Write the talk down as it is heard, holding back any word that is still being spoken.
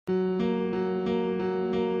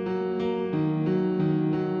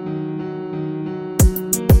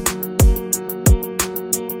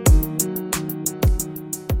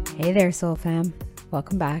Hey there, Soul Fam.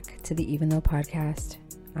 Welcome back to the Even Though podcast.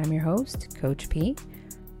 I'm your host, Coach P,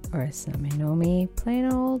 or as some may know me, plain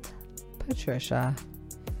old Patricia.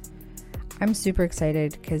 I'm super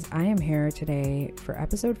excited because I am here today for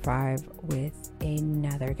episode 5 with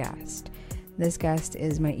another guest. This guest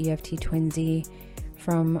is my EFT twinsy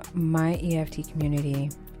from my EFT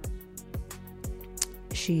community.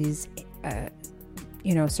 She's,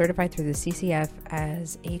 certified through the CCF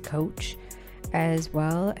as a coach, as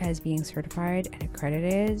well as being certified and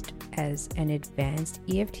accredited as an advanced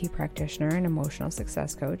EFT practitioner and emotional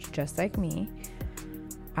success coach, just like me,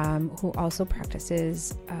 who also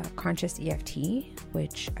practices conscious EFT,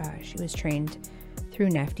 which she was trained through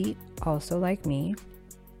NEFTY, also like me.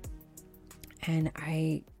 And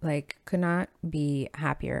I could not be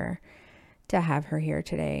happier to have her here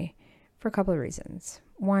today for a couple of reasons.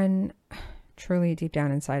 One, truly deep down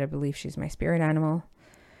inside, I believe she's my spirit animal.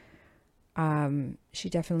 She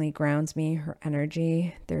definitely grounds me, her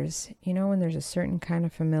energy. There's, when there's a certain kind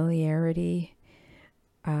of familiarity,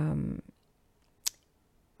 from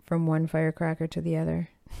one firecracker to the other.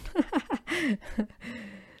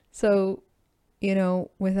 So,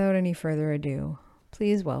 without any further ado,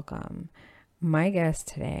 please welcome my guest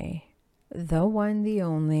today, the one, the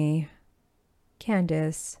only,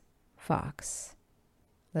 Candace Fox.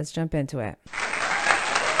 Let's jump into it.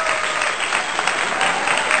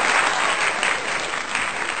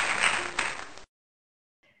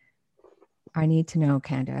 I need to know,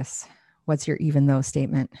 Candace, what's your even though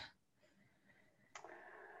statement?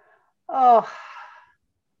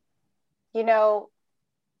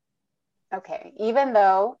 Okay, even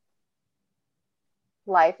though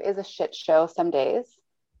life is a shit show some days,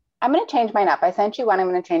 I'm going to change mine up. I sent you one, I'm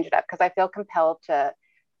going to change it up because I feel compelled to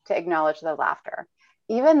acknowledge the laughter.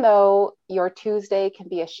 Even though your Tuesday can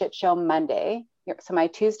be a shit show Monday, so my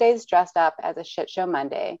Tuesday's dressed up as a shit show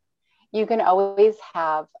Monday, you can always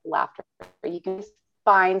have laughter. You can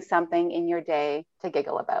find something in your day to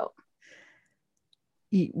giggle about.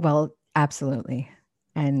 Well, absolutely.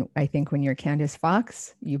 And I think when you're Candace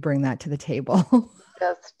Fox, you bring that to the table.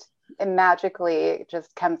 It magically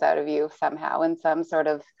just comes out of you somehow in some sort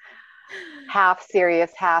of half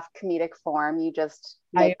serious, half comedic form. You just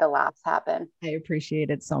make the laughs happen. I appreciate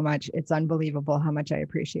it so much. It's unbelievable how much I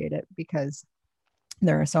appreciate it, because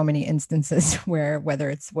there are so many instances where whether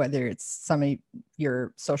it's some of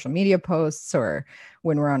your social media posts or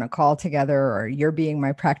when we're on a call together or you're being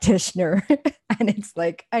my practitioner and it's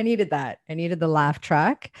like, I needed the laugh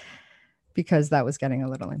track because that was getting a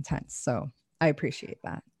little intense. So I appreciate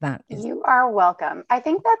that. You are welcome. I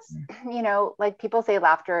think that's, people say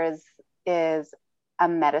laughter is a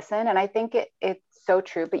medicine, and I think it's so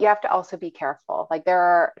true, but you have to also be careful. There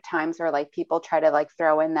are times where people try to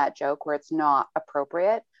throw in that joke where it's not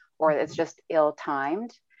appropriate or it's just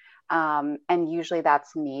ill-timed. And usually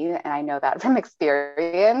that's me. And I know that from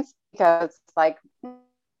experience, because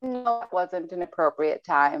no, it wasn't an appropriate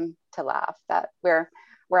time to laugh. That we're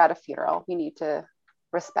at a funeral. We need to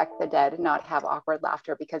respect the dead and not have awkward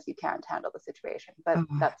laughter because you can't handle the situation. But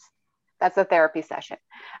that's a therapy session.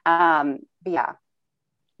 But yeah,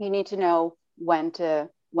 you need to know when to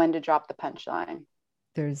drop the punchline.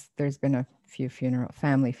 There's been a few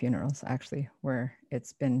family funerals actually where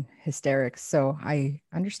it's been hysterics. So I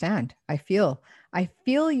understand. I feel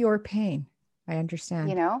your pain. I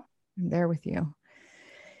understand. I'm there with you.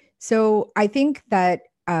 So I think that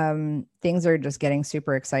things are just getting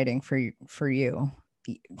super exciting for you,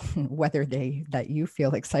 whether that you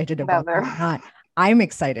feel excited about or not. I'm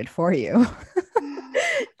excited for you.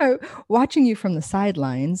 Watching you from the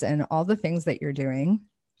sidelines and all the things that you're doing,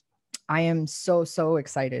 I am so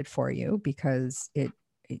excited for you because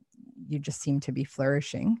you just seem to be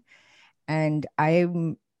flourishing. And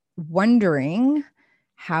I'm wondering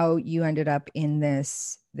how you ended up in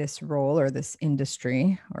this role or this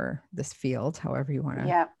industry or this field, however you want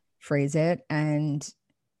to phrase it. And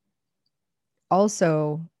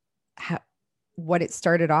also what it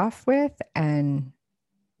started off with and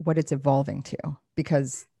what it's evolving to,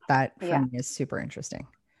 because that for me is super interesting.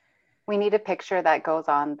 We need a picture that goes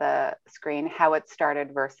on the screen, how it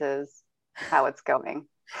started versus how it's going.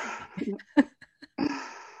 You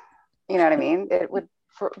know what I mean? It would,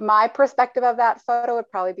 for my perspective of that photo, would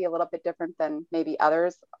probably be a little bit different than maybe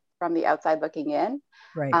others from the outside looking in.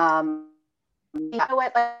 Right.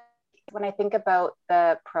 When I think about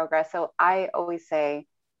the progress, so I always say,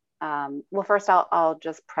 well, first I'll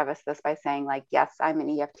just preface this by saying, yes, I'm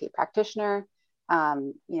an EFT practitioner.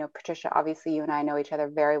 Patricia, obviously you and I know each other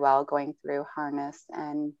very well going through Harness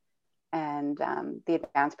and the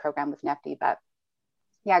advanced program with NEFTY. But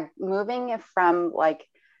yeah, moving from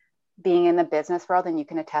being in the business world, and you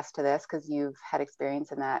can attest to this because you've had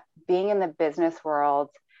experience in that, being in the business world,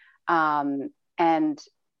 and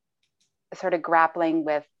sort of grappling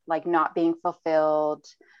with like not being fulfilled,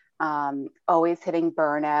 always hitting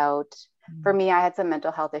burnout. For me, I had some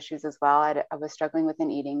mental health issues as well. I was struggling with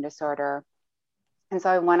an eating disorder. And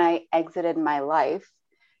so when I exited my life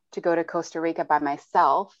to go to Costa Rica by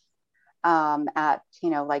myself, at,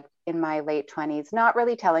 like in my late 20s, not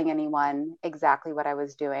really telling anyone exactly what I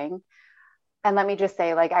was doing. And let me just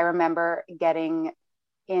say, like, I remember getting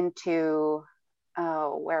into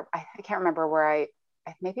where I can't remember where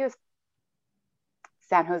maybe it was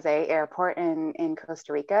San Jose airport in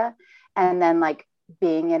Costa Rica. And then like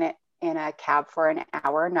being in a cab for an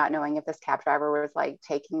hour, not knowing if this cab driver was like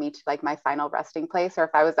taking me to like my final resting place, or if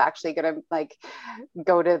I was actually going to like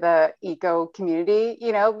go to the eco community,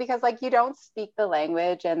 because like you don't speak the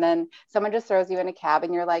language, and then someone just throws you in a cab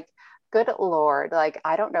and you're like, good Lord, like,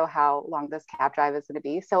 I don't know how long this cab drive is going to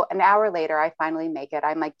be. So an hour later, I finally make it.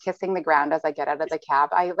 I'm like kissing the ground as I get out of the cab.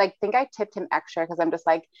 I like think I tipped him extra because I'm just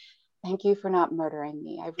like, thank you for not murdering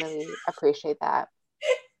me. I really appreciate that.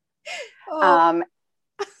 Oh.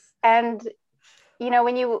 And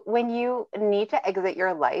when you need to exit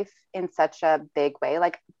your life in such a big way,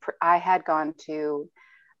 like I had gone to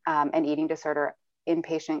an eating disorder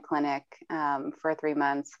inpatient clinic for 3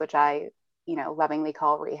 months, which I lovingly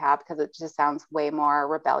call rehab because it just sounds way more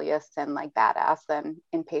rebellious and like badass than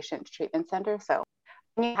inpatient treatment center. So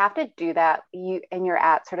when you have to do that, you're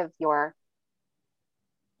at sort of your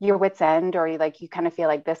wit's end, or you kind of feel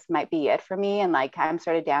like this might be it for me, and like I'm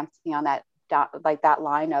sort of dancing on that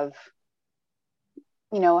line of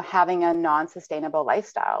having a non-sustainable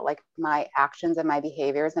lifestyle. Like my actions and my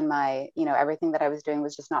behaviors and my everything that I was doing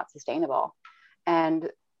was just not sustainable. And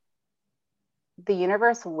the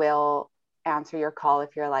universe will answer your call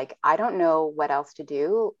if you're like, I don't know what else to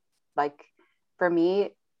do. Like for me,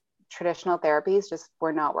 traditional therapies just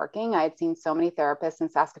were not working. I had seen so many therapists in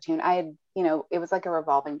Saskatoon. It was like a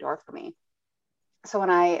revolving door for me. So when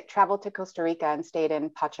I traveled to Costa Rica and stayed in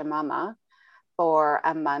Pachamama for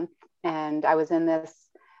a month, and I was in this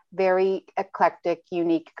very eclectic,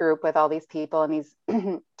 unique group with all these people, and these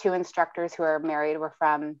two instructors who are married were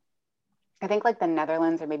from, I think, like the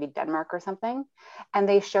Netherlands or maybe Denmark or something. And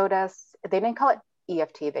they showed us, they didn't call it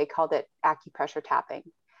EFT, they called it acupressure tapping.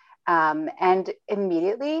 And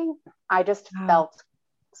immediately I just felt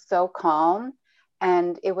so calm.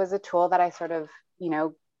 And it was a tool that I sort of,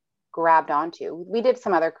 grabbed onto. We did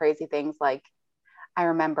some other crazy things. Like I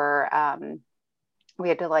remember we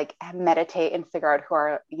had to like meditate and figure out who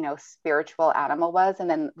our, spiritual animal was. And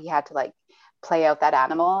then we had to like play out that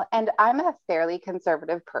animal. And I'm a fairly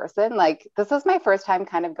conservative person. Like this was my first time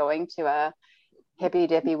kind of going to a hippy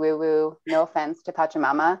dippy woo woo, no offense to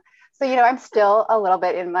Pachamama. So, I'm still a little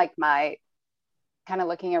bit in like my kind of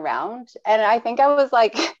looking around. And I think I was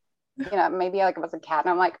like, maybe like it was a cat,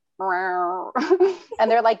 and I'm like, and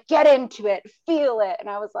they're like, get into it, feel it. And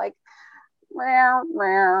I was like,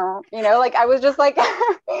 like I was just like,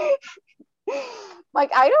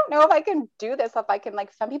 like, I don't know if I can do this. If I can,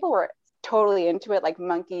 like, some people were totally into it, like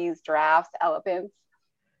monkeys, giraffes, elephants.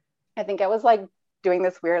 I think I was like doing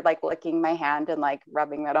this weird, like licking my hand and like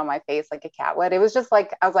rubbing that on my face like a cat would. It was just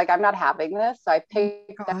like, I was like, I'm not having this. So I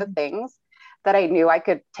picked up the things that I knew I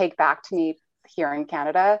could take back to me here in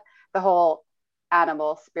Canada. The whole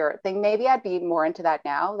animal spirit thing. Maybe I'd be more into that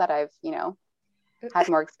now that I've, had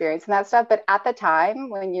more experience in that stuff. But at the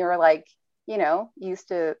time when you're like, used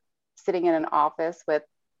to sitting in an office with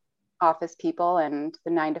office people and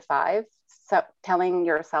the 9 to 5, so telling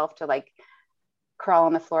yourself to like crawl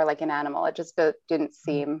on the floor like an animal, it just didn't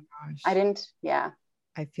seem,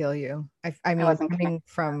 I feel you. I mean, coming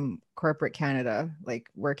from corporate Canada, like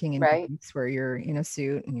working in banks where you're in a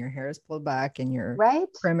suit and your hair is pulled back and you're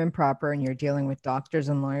prim and proper and you're dealing with doctors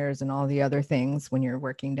and lawyers and all the other things when you're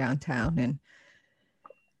working downtown. And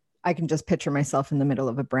I can just picture myself in the middle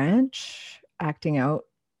of a branch acting out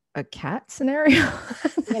a cat scenario.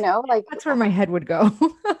 Like that's where my head would go.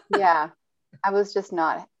 Yeah. I was just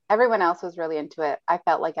not. Everyone else was really into it. I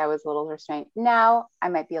felt like I was a little restrained. Now I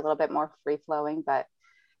might be a little bit more free flowing, but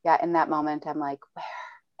yeah, in that moment, I'm like, where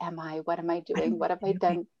am I? What am I doing? What have I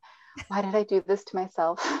done? Why did I do this to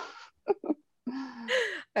myself?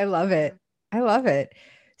 I love it. I love it.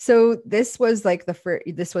 So this was like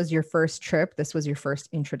this was your first trip. This was your first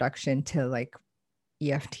introduction to like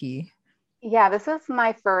EFT. Yeah, this was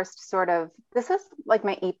my first this was like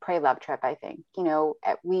my eat, pray, love trip, I think.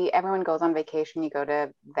 Everyone goes on vacation, you go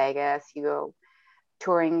to Vegas, you go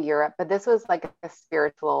touring Europe, but this was like a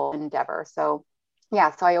spiritual endeavor. So yeah,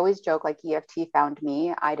 so I always joke like EFT found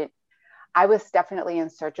me. I was definitely in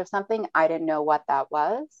search of something. I didn't know what that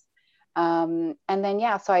was. And then,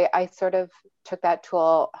 yeah, so I sort of took that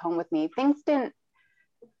tool home with me. Things didn't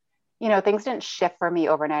shift for me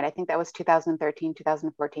overnight. I think that was 2013,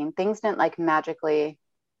 2014. Things didn't like magically,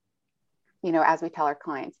 as we tell our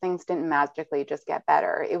clients, things didn't magically just get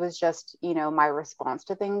better. It was just, my response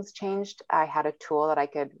to things changed. I had a tool that I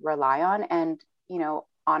could rely on. And,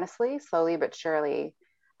 honestly, slowly but surely,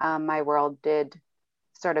 my world did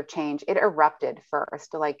sort of change. It erupted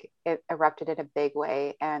first, like it erupted in a big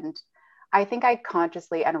way. And I think I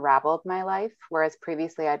consciously unraveled my life, whereas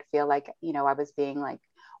previously I'd feel like, I was being like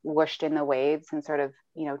whooshed in the waves and sort of,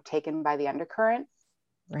 taken by the undercurrents.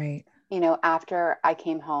 Right. After I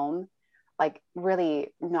came home, like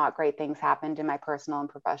really not great things happened in my personal and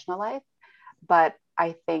professional life. But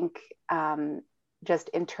I think just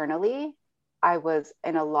internally, I was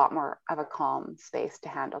in a lot more of a calm space to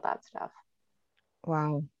handle that stuff.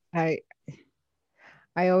 Wow. I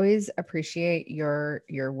always appreciate your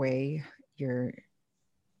way, the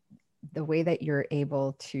way that you're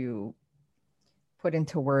able to put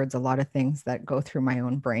into words a lot of things that go through my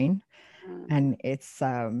own brain. And it's,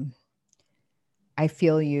 I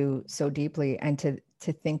feel you so deeply. And to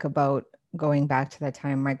think about going back to that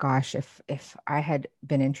time, my gosh, if I had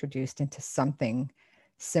been introduced into something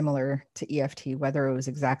similar to EFT, whether it was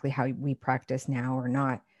exactly how we practice now or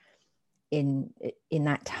not, in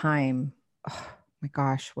that time, oh my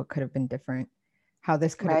gosh, what could have been different? How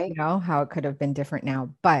this could have, how it could have been different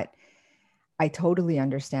now. But I totally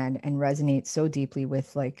understand and resonate so deeply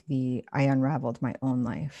with like I unraveled my own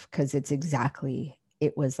life, because it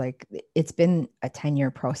was like, it's been a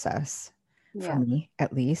 10-year process for me,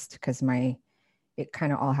 at least, because it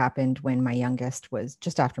kind of all happened when my youngest was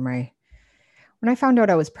just after when I found out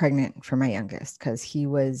I was pregnant for my youngest, because he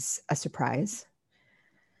was a surprise.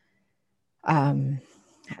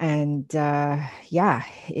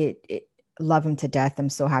 Love him to death. I'm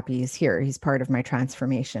so happy he's here. He's part of my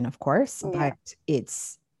transformation, of course, but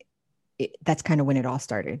that's kind of when it all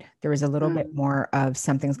started. There was a little bit more of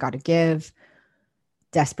something's got to give,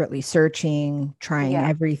 desperately searching, trying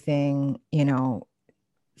everything,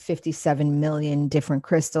 57 million different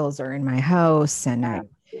crystals are in my house, and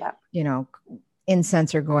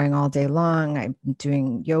incense are going all day long. I'm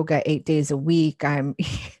doing yoga 8 days a week. I'm,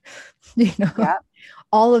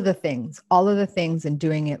 all of the things and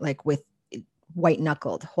doing it like with white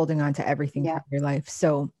knuckled, holding on to everything for your life.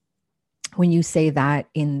 So when you say that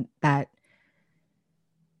in that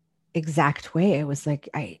exact way, it was like,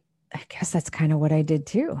 I guess that's kind of what I did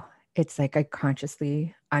too. It's like I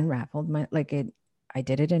consciously unraveled I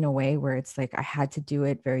did it in a way where it's like I had to do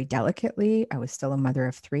it very delicately. I was still a mother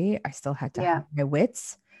of 3. I still had to have my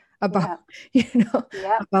wits about,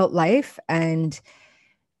 about life. And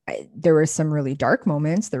there were some really dark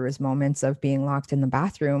moments. There was moments of being locked in the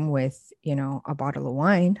bathroom with, a bottle of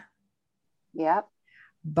wine. Yep.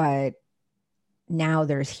 But now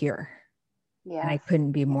there's here. Yeah. And I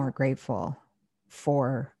couldn't be more grateful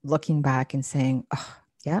for looking back and saying, oh,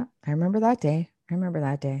 yeah, I remember that day. I remember,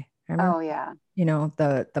 the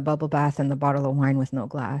bubble bath and the bottle of wine with no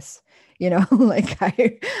glass, like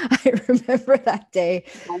I remember that day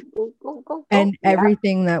and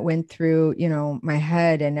everything that went through, my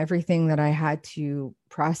head, and everything that I had to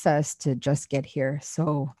process to just get here.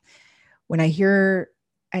 So when I hear,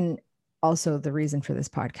 and also the reason for this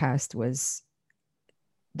podcast was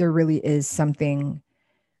there really is something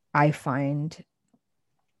I find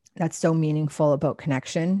that's so meaningful about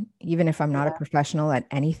connection, even if I'm not a professional at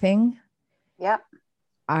anything. Yeah.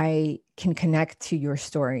 I can connect to your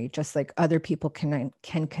story, just like other people can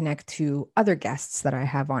connect to other guests that I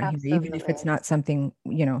have on here, even if it's not something,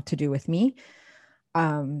 to do with me.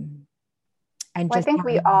 And I think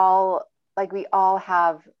we all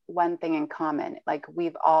have one thing in common. Like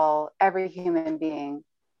every human being,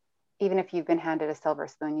 even if you've been handed a silver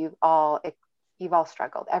spoon, you've all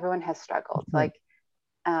struggled. Everyone has struggled. Mm-hmm. Like,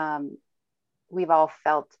 we've all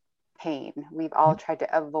felt pain. We've all tried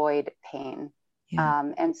to avoid pain.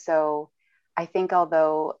 Yeah. And so I think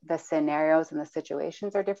although the scenarios and the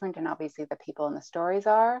situations are different, and obviously the people and the stories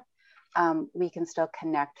are, we can still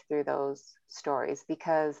connect through those stories,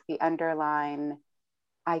 because the underlying,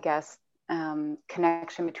 I guess,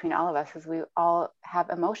 connection between all of us is we all have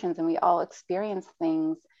emotions and we all experience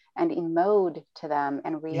things and emote to them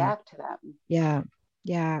and react to them. Yeah.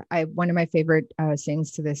 Yeah. One of my favorite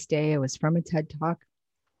sayings to this day, it was from a TED Talk.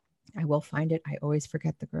 I will find it. I always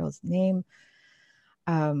forget the girl's name.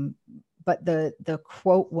 But the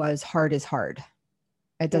quote was, hard is hard.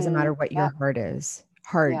 It doesn't matter what your heart is.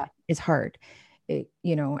 Hard is hard.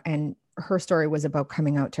 And her story was about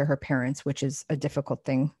coming out to her parents, which is a difficult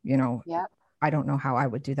thing, you know. Yeah. I don't know how I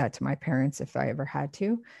would do that to my parents if I ever had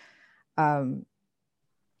to.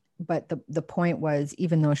 But the point was,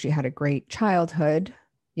 even though she had a great childhood,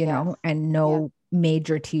 you know, and no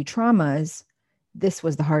major T traumas, this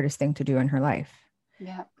was the hardest thing to do in her life.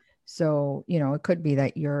 Yeah. So, you know, it could be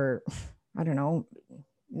that you're, I don't know,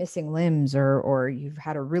 missing limbs, or you've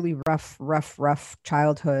had a really rough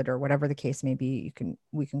childhood, or whatever the case may be.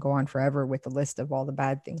 We can go on forever with the list of all the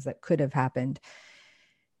bad things that could have happened.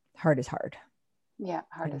 Hard is hard. Yeah.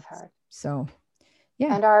 Hard is hard. So,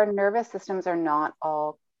 yeah. And our nervous systems are not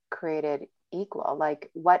all created equal. Like,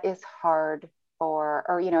 what is hard for,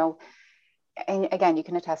 or, you know, and again, you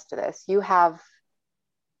can attest to this. You have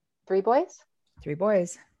 3 boys? 3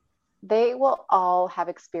 boys. They will all have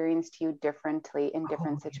experienced you differently in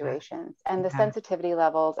different situations. And the sensitivity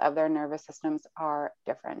levels of their nervous systems are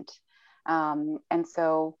different. And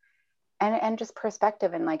so, and just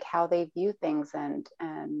perspective and like how they view things. And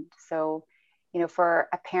so, you know, for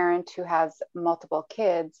a parent who has multiple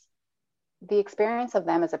kids, the experience of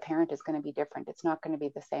them as a parent is going to be different. It's not going to be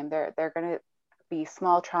the same. They're going to be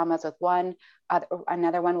small traumas with one.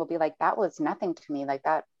 Another one will be like, that was nothing to me. Like,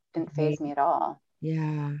 that didn't faze me at all.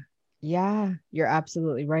 Yeah. Yeah, you're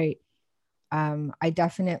absolutely right. I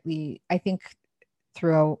think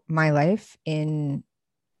throughout my life, in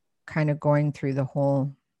kind of going through the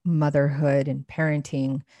whole motherhood and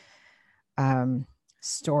parenting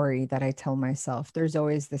story that I tell myself, there's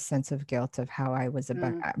always this sense of guilt of how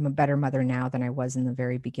I'm a better mother now than I was in the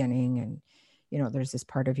very beginning. And, you know, there's this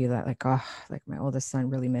part of you that like, oh, like my oldest son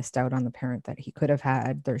really missed out on the parent that he could have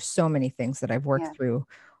had. There's so many things that I've worked through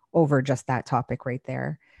over just that topic right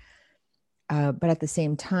there. But at the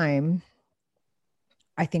same time,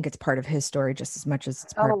 I think it's part of his story just as much as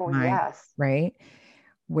it's part of mine, right?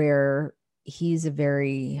 Where he's a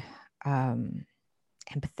very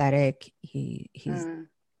empathetic. He's,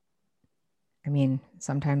 I mean,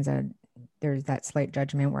 sometimes there's that slight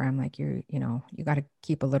judgment where I'm like, you know, you got to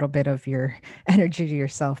keep a little bit of your energy to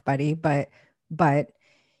yourself, buddy. But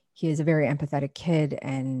he is a very empathetic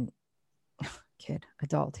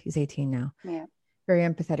adult. He's 18 now. Yeah. Very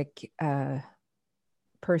empathetic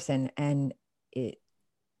person, and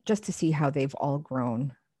just to see how they've all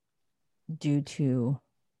grown due to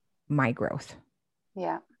my growth.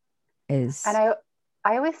 Yeah. And I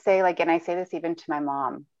always say, like, and I say this even to my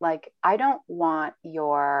mom, like, I don't want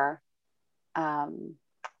your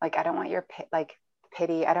like, I don't want your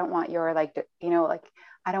pity. I don't want your, like, you know, like,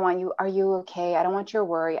 I don't want you, are you okay? I don't want your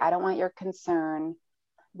worry. I don't want your concern.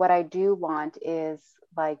 What I do want is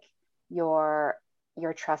like your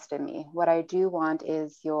trust in me. What I do want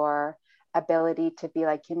is your ability to be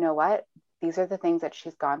like, you know what, these are the things that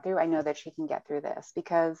she's gone through. I know that she can get through this.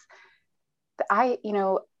 Because I,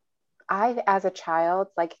 as a child,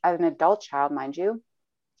 like as an adult child, mind you,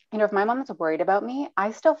 if my mom is worried about me,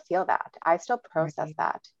 I still feel that. I still process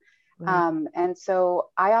that. Right. And so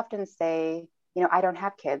I often say, I don't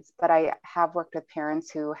have kids, but I have worked with parents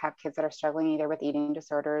who have kids that are struggling either with eating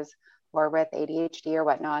disorders or with ADHD or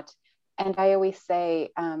whatnot. And I always say,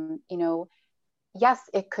 yes,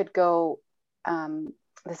 it could go, the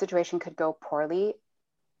situation could go poorly,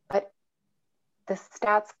 but the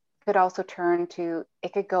stats could also turn to,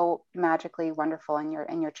 it could go magically wonderful and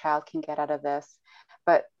your child can get out of this.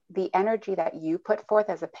 But the energy that you put forth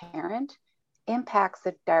as a parent impacts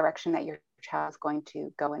the direction that your child is going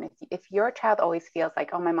to go in. If your child always feels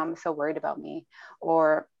like, oh, my mom is so worried about me,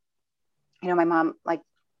 or, my mom, like,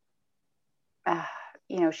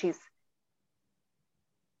 she's,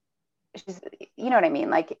 you know what I mean?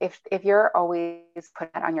 Like if you're always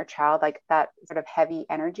putting that on your child, like that sort of heavy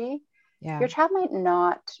energy, your child might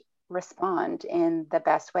not respond in the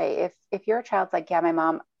best way. If your child's like, yeah, my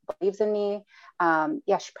mom believes in me.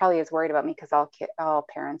 She probably is worried about me because all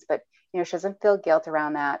parents, but she doesn't feel guilt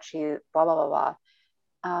around that. She blah, blah, blah,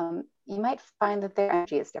 blah. You might find that their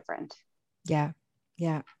energy is different. Yeah,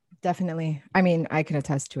 definitely. I mean, I can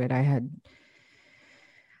attest to it.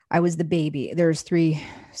 I was the baby. There's 3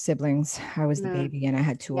 siblings. I was the baby and I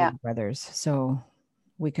had 2 older brothers. So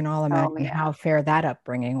we can all imagine how fair that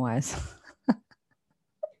upbringing was.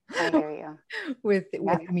 I hear you. with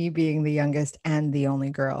me being the youngest and the only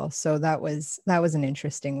girl. So that was an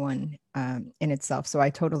interesting one in itself. So I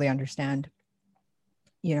totally understand,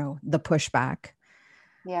 the pushback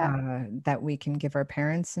that we can give our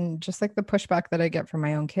parents, and just like the pushback that I get from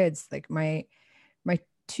my own kids. Like my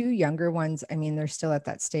 2 younger ones, I mean, they're still at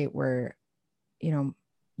that state where,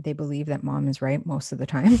 they believe that mom is right most of the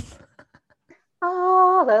time.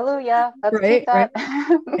 Oh, hallelujah. Let's keep that.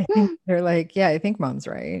 Right? I think they're like, yeah, I think mom's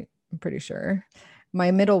right. I'm pretty sure.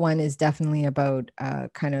 My middle one is definitely about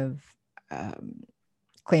kind of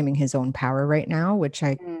claiming his own power right now, which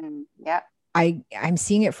I'm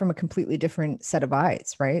seeing it from a completely different set of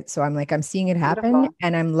eyes, right? So I'm like, I'm seeing it happen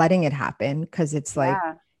and I'm letting it happen because it's like,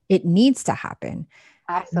 it needs to happen.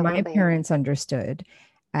 Absolutely. My parents understood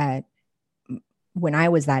at when I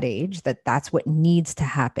was that age that that's what needs to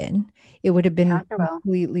happen. It would have been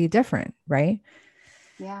completely different, right?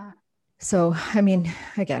 Yeah. So, I mean,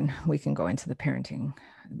 again, we can go into the parenting,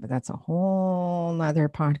 but that's a whole nother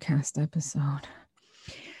podcast episode.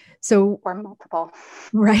 So, or multiple.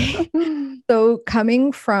 Right. So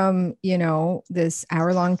coming from, this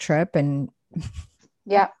hour-long trip and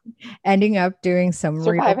ending up doing some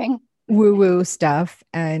surviving woo-woo stuff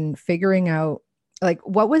and figuring out, like,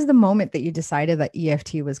 what was the moment that you decided that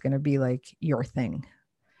EFT was going to be like your thing?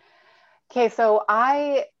 Okay, so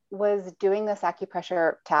I was doing this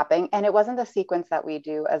acupressure tapping, and it wasn't the sequence that we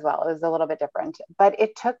do as well. It was a little bit different, but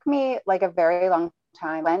it took me like a very long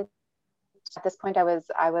time. And at this point, I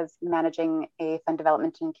was managing a fund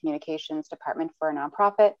development and communications department for a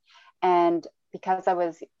nonprofit, and because I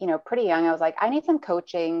was pretty young, I was like, I need some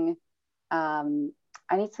coaching.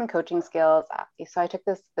 I need some coaching skills. So I took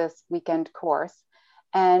this weekend course,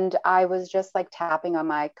 and I was just like tapping on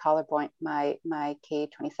my collar point, my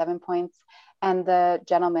K27 points, and the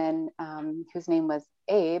gentleman whose name was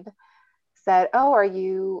Abe said, "Oh, are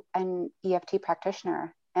you an EFT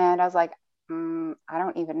practitioner?" And I was like, I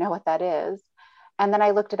don't even know what that is. And then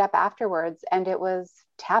I looked it up afterwards, and it was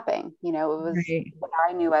tapping. It was what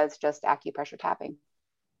I knew as just acupressure tapping.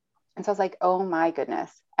 And so I was like, oh my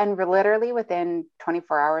goodness. And literally within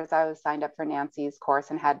 24 hours, I was signed up for Nancy's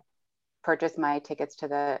course and had purchased my tickets to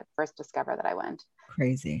the first Discover that I went.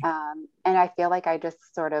 Crazy. And I feel like I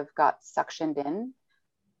just sort of got suctioned in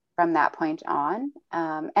from that point on.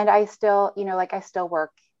 And I still, I still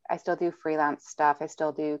work, I still do freelance stuff. I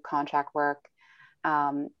still do contract work.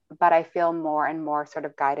 But I feel more and more sort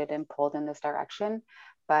of guided and pulled in this direction.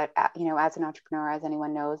 But, as an entrepreneur, as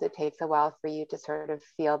anyone knows, it takes a while for you to sort of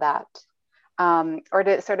feel that, or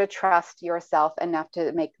to sort of trust yourself enough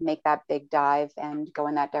to make that big dive and go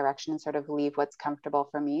in that direction and sort of leave what's comfortable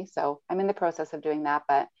for me. So I'm in the process of doing that.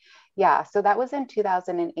 But yeah, so that was in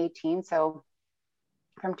 2018. So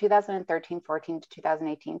from 2013, 14 to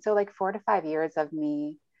 2018. So like 4 to 5 years of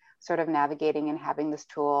me sort of navigating and having this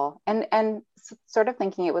tool and sort of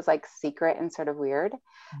thinking it was like secret and sort of weird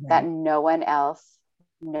that no one else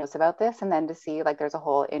knows about this. And then to see like there's a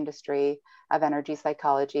whole industry of energy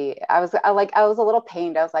psychology. I was a little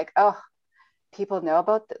pained. I was like, oh, people know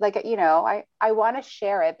about I want to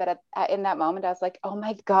share it, but in that moment I was like, oh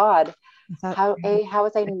my God, how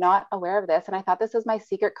was I not aware of this? And I thought this is my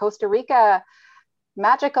secret Costa Rica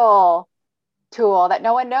magical tool that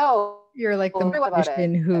no one knows. You're like the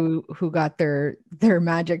magician who got their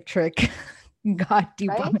magic trick got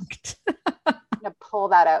debunked. Right? I'm gonna pull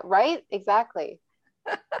that out, right? Exactly.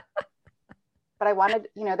 But I wanted,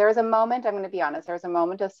 there was a moment, I'm going to be honest, there was a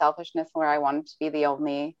moment of selfishness where I wanted to be the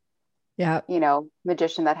only,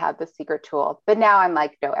 magician that had this secret tool. But now I'm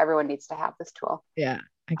like, no, everyone needs to have this tool. Yeah,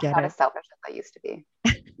 I get it. Not as selfish as I used to be,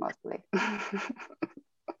 mostly.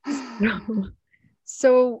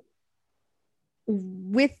 So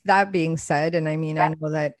with that being said, and I mean, I know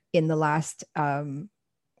that in the last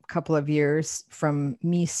couple of years from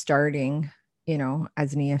me starting,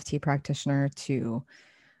 as an EFT practitioner to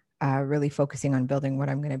really focusing on building what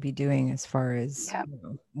I'm going to be doing as far as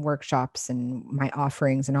workshops and my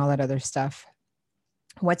offerings and all that other stuff.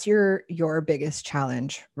 What's your biggest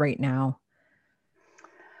challenge right now?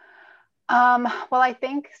 Well, I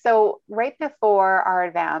think so. Right before our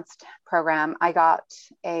advanced program, I got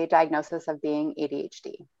a diagnosis of being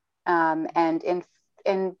ADHD. And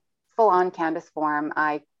in full on Canvas form,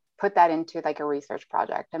 I put that into like a research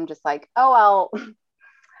project. I'm just like, oh, well,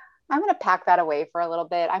 I'm going to pack that away for a little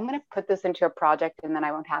bit. I'm going to put this into a project and then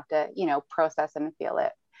I won't have to, process and feel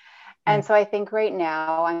it. And so I think right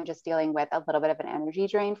now I'm just dealing with a little bit of an energy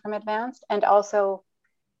drain from advanced. And also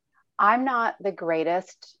I'm not the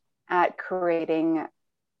greatest at creating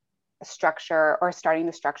a structure or starting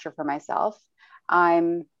the structure for myself.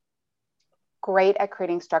 I'm great at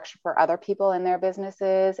creating structure for other people in their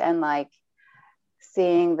businesses and like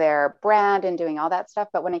seeing their brand and doing all that stuff.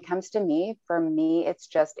 But when it comes to me, for me, it's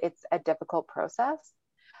a difficult process.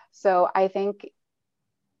 So I think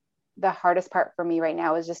the hardest part for me right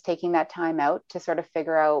now is just taking that time out to sort of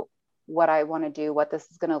figure out what I want to do, what this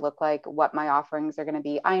is going to look like, what my offerings are going to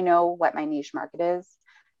be. I know what my niche market is.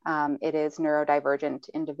 It is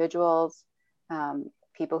neurodivergent individuals,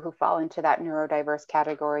 people who fall into that neurodiverse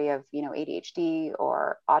category of, ADHD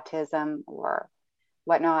or autism or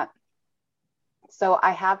whatnot. So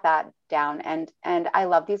I have that down, and I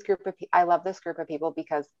love this group of people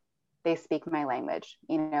because they speak my language,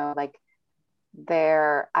 like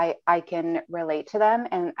I can relate to them.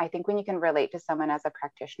 And I think when you can relate to someone as a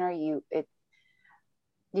practitioner, you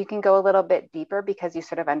can go a little bit deeper because you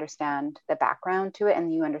sort of understand the background to it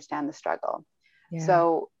and you understand the struggle. Yeah.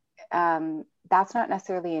 So that's not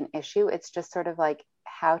necessarily an issue. It's just sort of like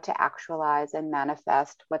how to actualize and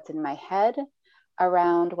manifest what's in my head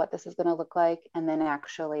around what this is going to look like, and then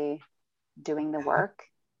actually doing the work.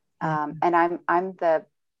 And I'm the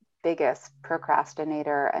biggest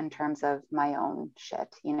procrastinator in terms of my own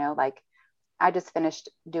shit, like I just finished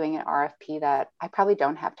doing an RFP that I probably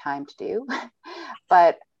don't have time to do,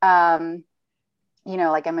 but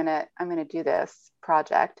like I'm gonna do this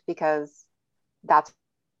project because that's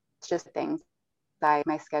just things that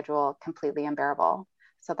my schedule completely unbearable,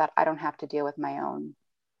 so that I don't have to deal with my own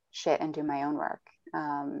shit and do my own work.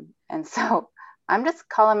 And so I'm just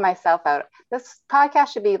calling myself out. This podcast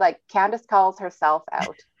should be like Candace calls herself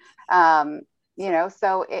out.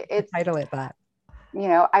 So it's title it that.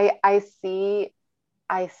 I see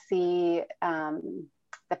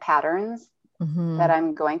the patterns that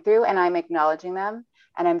I'm going through, and I'm acknowledging them,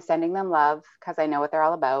 and I'm sending them love because I know what they're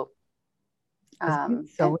all about.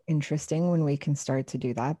 It's so interesting when we can start to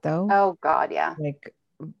do that, though. Oh God, yeah. Like,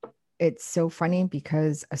 it's so funny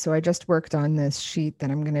because I just worked on this sheet that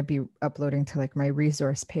I'm going to be uploading to like my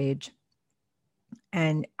resource page,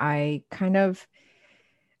 and I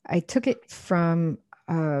took it from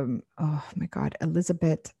oh my God,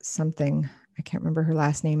 Elizabeth something. I can't remember her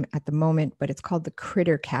last name at the moment, but it's called the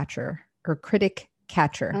Critic Catcher.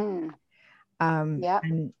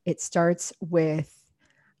 And it starts with,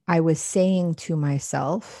 I was saying to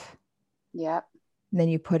myself. Yep. And then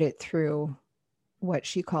you put it through what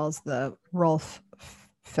she calls the Rolf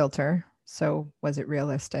filter. So was it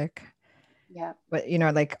realistic? Yeah. But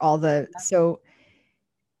like all the, so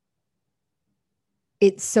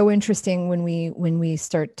it's so interesting when we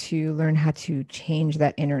start to learn how to change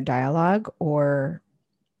that inner dialogue, or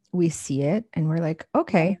we see it and we're like,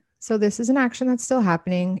 okay, so this is an action that's still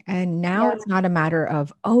happening. And now it's not a matter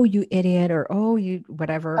of, oh, you idiot, or, oh, you,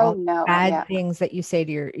 whatever, bad things that you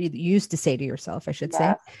used to say to yourself, I should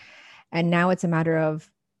say. And now it's a matter of,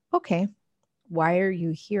 okay, why are you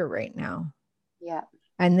here right now? Yeah.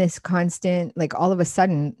 And this constant, like all of a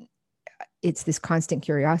sudden, it's this constant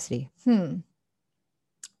curiosity.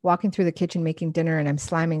 Walking through the kitchen, making dinner, and I'm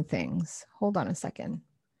slamming things. Hold on a second.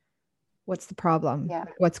 What's the problem? Yeah.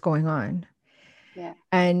 What's going on? Yeah.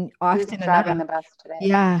 And often who's driving the bus today?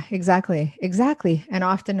 Yeah, exactly. And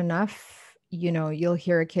often enough, you'll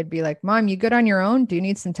hear a kid be like, Mom, you good on your own? Do you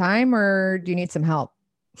need some time, or do you need some help?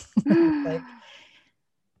 Like,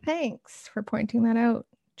 thanks for pointing that out,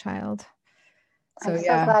 child. So, I'm so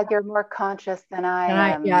glad you're more conscious than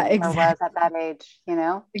I am. Or was at that age,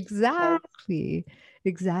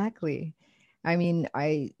 Exactly. I mean,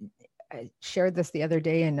 I shared this the other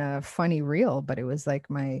day in a funny reel, but it was like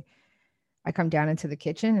I come down into the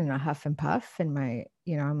kitchen in a huff and puff, and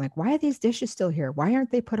I'm like, why are these dishes still here? Why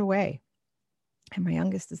aren't they put away? And my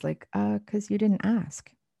youngest is like, 'cause you didn't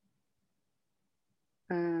ask.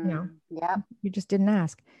 You just didn't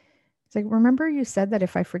ask. It's like, remember you said that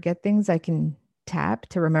if I forget things, I can tap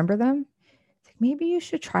to remember them. It's like, maybe you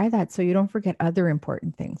should try that so you don't forget other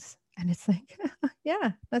important things. And it's like,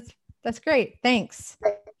 yeah, that's great. Thanks.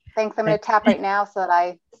 I'm going to tap right now so that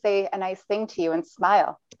I say a nice thing to you and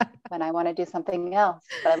smile when I want to do something else.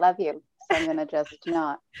 But I love you, so I'm going to just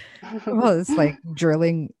not. Well, it's like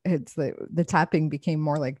drilling. It's the tapping became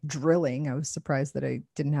more like drilling. I was surprised that I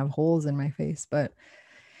didn't have holes in my face, but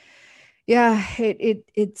yeah,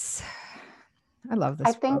 it's. I love this.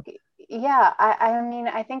 I think, I mean,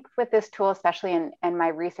 I think with this tool, especially, and my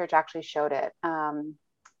research actually showed it.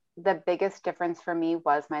 The biggest difference for me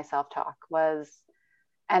was my self-talk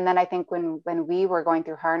and then I think when we were going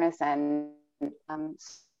through harness and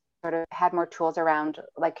sort of had more tools around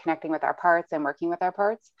like connecting with our parts and working with our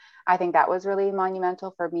parts, I think that was really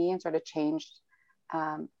monumental for me and sort of changed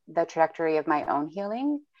the trajectory of my own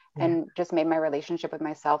healing and just made my relationship with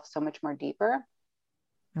myself so much more deeper.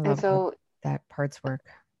 I love that parts work.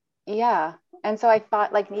 Yeah. And so I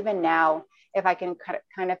thought, like, even now, if I can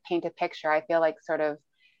kind of paint a picture, I feel like sort of,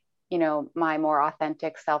 my more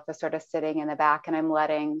authentic self is sort of sitting in the back, and I'm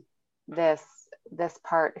letting this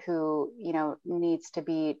part who, needs to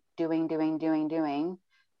be doing,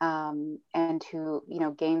 and who,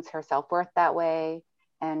 gains her self-worth that way,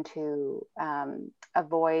 and who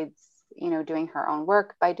avoids, doing her own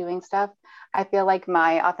work by doing stuff. I feel like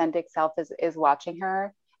my authentic self is watching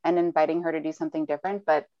her and inviting her to do something different,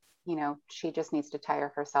 but she just needs to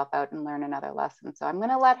tire herself out and learn another lesson. So I'm going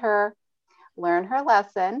to let her learn her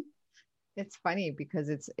lesson. It's funny because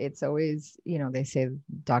it's always, they say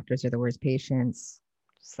doctors are the worst patients.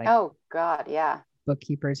 Just like, oh God, yeah.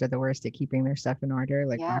 Bookkeepers are the worst at keeping their stuff in order.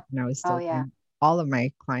 Like yeah. when I was still doing, all of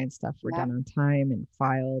my client stuff were done on time and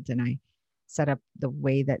filed, and I set up the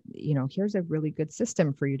way that, here's a really good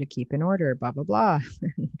system for you to keep in order, blah, blah, blah.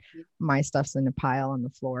 My stuff's in a pile on the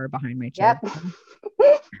floor behind my chair.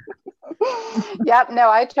 Yep. Yep. No,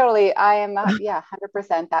 I am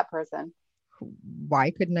 100% that person.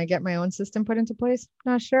 Why couldn't I get my own system put into place?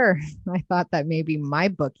 Not sure. I thought that maybe my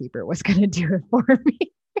bookkeeper was going to do it for me.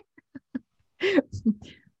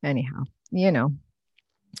 Anyhow,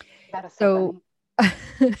 That is so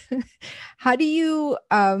how do you,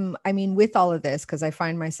 with all of this, because I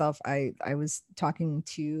find myself, I was talking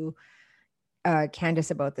to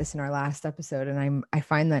Candace about this in our last episode, and I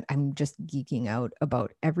find that I'm just geeking out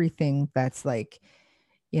about everything that's like,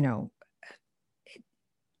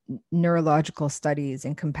 neurological studies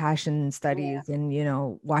and compassion studies,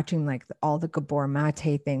 and watching like all the Gabor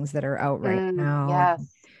Mate things that are out right now.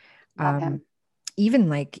 Yes. Love him. Even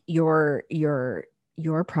like your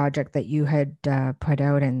project that you had put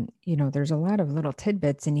out, and there's a lot of little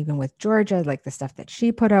tidbits, and even with Georgia, like the stuff that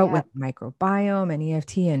she put out with microbiome and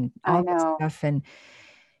EFT and all that stuff, and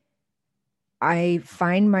I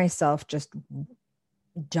find myself just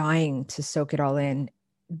dying to soak it all in,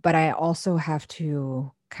 but I also have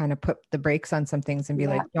to kind of put the brakes on some things and be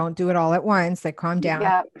like, don't do it all at once, like calm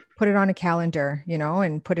down, put it on a calendar,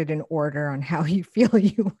 and put it in order on how you feel.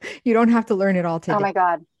 You don't have to learn it all today. Oh my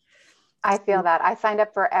God. I feel that. I signed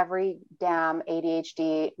up for every damn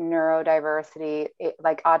ADHD, neurodiversity,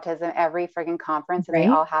 like autism, every frigging conference, and they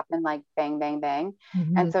all happen like bang, bang, bang.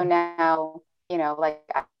 Mm-hmm. And so now, like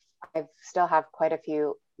I still have quite a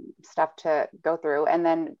few stuff to go through. And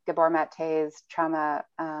then Gabor Mate's trauma,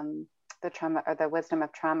 the wisdom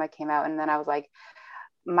of trauma came out. And then I was like,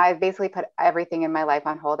 I basically put everything in my life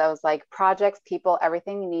on hold. I was like, projects, people,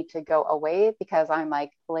 everything need to go away because I'm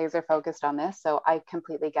like laser focused on this. So I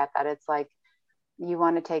completely get that. It's like, you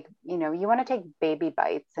want to take baby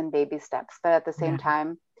bites and baby steps, but at the same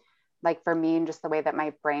time, like for me and just the way that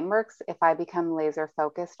my brain works, if I become laser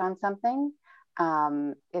focused on something,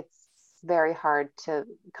 it's very hard to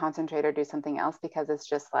concentrate or do something else, because it's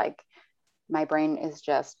just like, my brain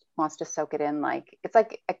wants to soak it in. Like, it's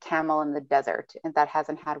like a camel in the desert that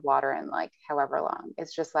hasn't had water in like however long.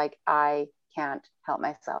 It's just like, I can't help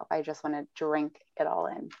myself. I just want to drink it all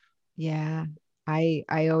in. Yeah. I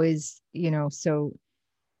always, so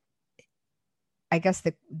I guess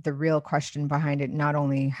the real question behind it, not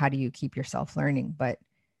only how do you keep yourself learning, but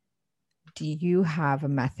do you have a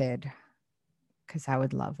method? Because I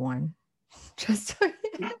would love one. Just so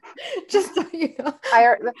you know,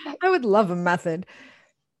 I would love a method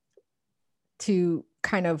to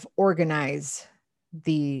kind of organize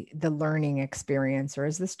the learning experience, or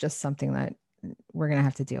is this just something that we're going to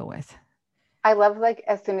have to deal with? I love, like,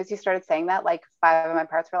 as soon as you started saying that, like 5 of my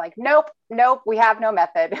parts were like, nope, we have no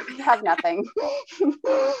method. We have nothing.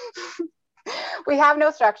 We have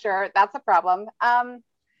no structure. That's a problem.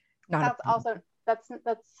 That's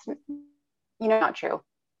not true.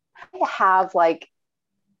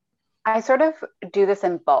 I sort of do this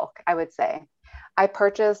in bulk, I would say. I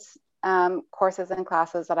purchase courses and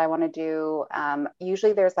classes that I want to do.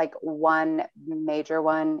 Usually there's like one major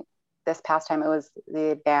one. This past time it was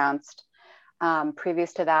the advanced.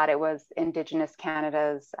 Previous to that, it was Indigenous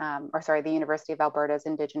Canada's, the University of Alberta's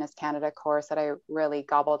Indigenous Canada course that I really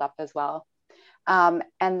gobbled up as well. And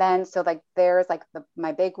then, so like, there's like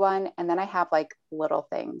my big one. And then I have like little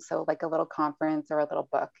things. So like a little conference or a little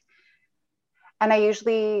book. And I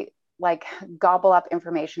usually like gobble up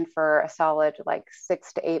information for a solid like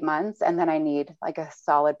 6 to 8 months. And then I need like a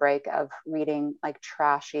solid break of reading like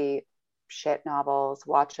trashy shit novels,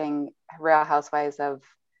 watching Real Housewives of,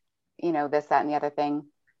 this, that, and the other thing.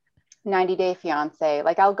 90 Day Fiance.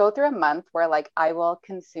 Like, I'll go through a month where like I will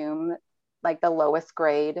consume like the lowest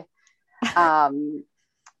grade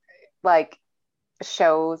like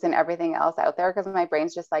shows and everything else out there, because my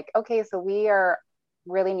brain's just like, okay, so we are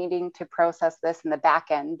really needing to process this in the back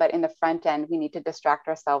end, but in the front end we need to distract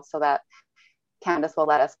ourselves so that Candace will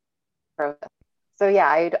let us process. So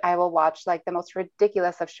yeah, I will watch like the most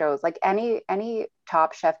ridiculous of shows, like any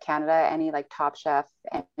Top Chef Canada, any like Top Chef,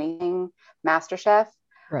 anything, Master Chef.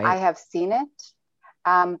 Right. I have seen it,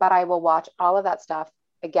 but I will watch all of that stuff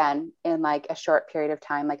again in like a short period of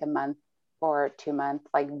time, like a month or 2 months,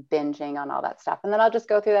 like binging on all that stuff. And then I'll just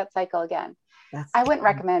go through that cycle again. I wouldn't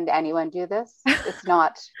recommend anyone do this. It's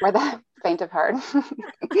not for the faint of heart.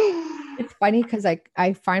 It's funny because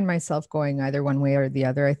I find myself going either one way or the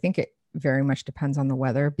other. I think it very much depends on the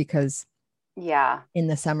weather, because in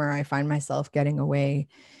the summer I find myself getting away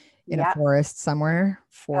in a forest somewhere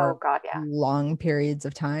for long periods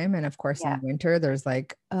of time. And of course, in winter, there's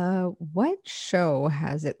like, what show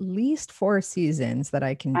has at least 4 seasons that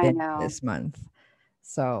I can binge this month?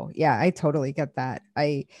 So yeah, I totally get that.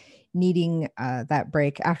 Needing that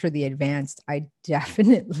break after the advanced, I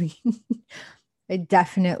definitely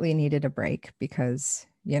needed a break, because,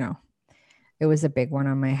 it was a big one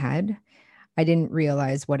on my head. I didn't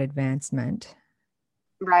realize what advanced meant.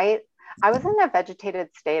 Right. I was in a vegetated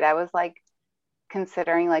state. I was like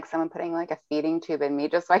considering like someone putting like a feeding tube in me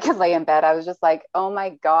just so I could lay in bed. I was just like, oh my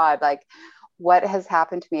God, like what has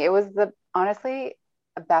happened to me? It was honestly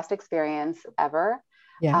the best experience ever.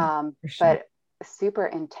 Yeah. But super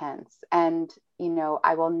intense. And,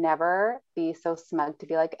 I will never be so smug to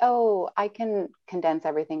be like, oh, I can condense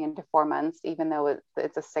everything into 4 months, even though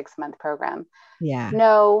it's a 6-month program. Yeah.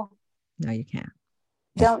 No, you can't.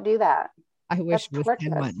 Don't do that. I wish it was 10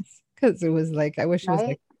 months, because it was like, I wish it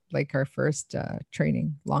was like our first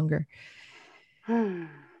training longer.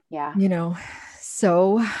 Yeah.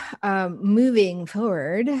 So moving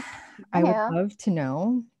forward, I would love to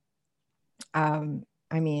know,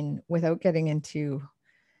 without getting into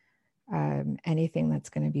anything that's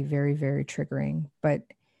going to be very, very triggering, but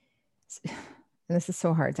and this is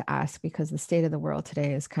so hard to ask because the state of the world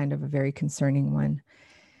today is kind of a very concerning one.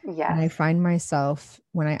 Yeah. And I find myself,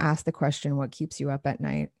 when I ask the question, what keeps you up at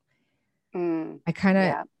night? I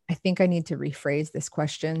think I need to rephrase this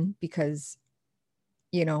question, because,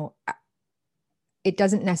 it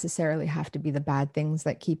doesn't necessarily have to be the bad things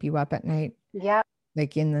that keep you up at night. Yeah.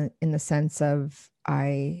 Like in the sense of,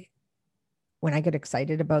 when I get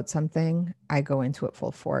excited about something, I go into it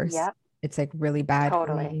full force. Yeah. It's like really bad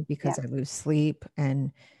for me, because I lose sleep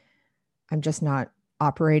and I'm just not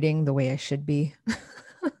operating the way I should be.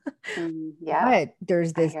 But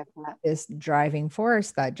there's this driving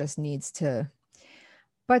force that just needs to,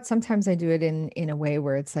 but sometimes I do it in a way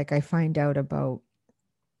where it's like, I find out about,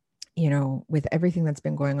 with everything that's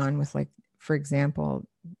been going on with, like, for example,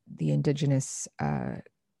 the Indigenous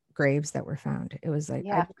graves that were found. It was like,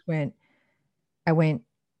 I went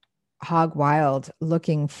hog wild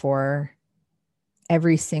looking for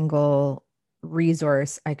every single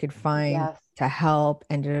resource I could find to help,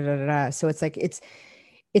 and So it's like,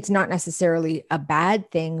 it's not necessarily a bad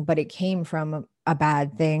thing, but it came from a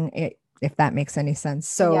bad thing, if that makes any sense.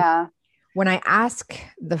 So when I ask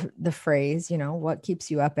the phrase, what keeps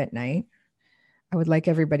you up at night, I would like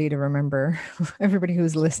everybody to remember, everybody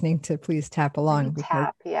who's listening, to please tap along.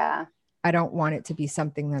 I don't want it to be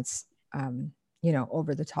something that's,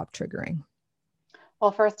 over the top triggering.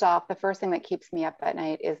 Well, first off, the first thing that keeps me up at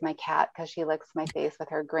night is my cat, because she licks my face with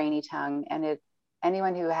her grainy tongue. And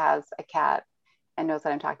anyone who has a cat and knows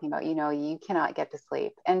what I'm talking about, you cannot get to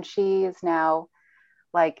sleep. And she's now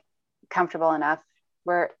like comfortable enough.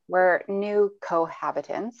 We're new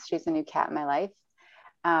cohabitants. She's a new cat in my life.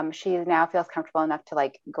 She now feels comfortable enough to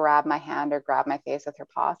like grab my hand or grab my face with her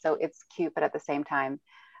paw. So it's cute, but at the same time,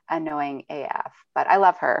 annoying AF. But I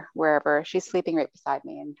love her wherever she's sleeping right beside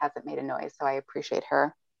me and hasn't made a noise. So I appreciate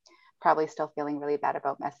her. Probably still feeling really bad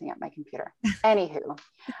about messing up my computer. Anywho,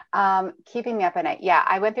 keeping me up at night. Yeah,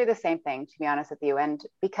 I went through the same thing, to be honest with you. And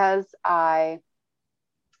because I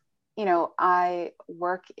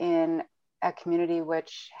work in a community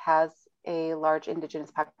which has a large Indigenous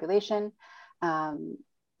population.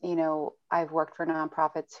 I've worked for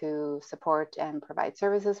nonprofits who support and provide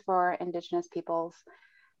services for Indigenous peoples.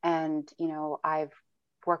 And, I've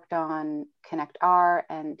worked on Connect R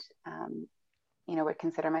and, would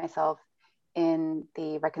consider myself in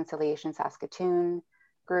the Reconciliation Saskatoon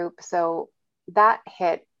group. So that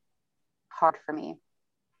hit hard for me.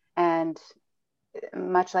 And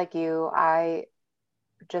much like you, I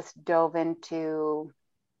just dove into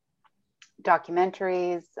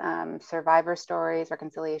documentaries, survivor stories,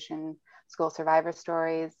 reconciliation school survivor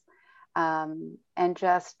stories, and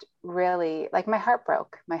just really, like, my heart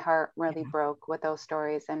broke. My heart really broke with those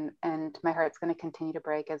stories, and my heart's going to continue to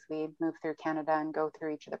break as we move through Canada and go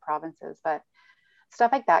through each of the provinces. But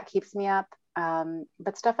stuff like that keeps me up.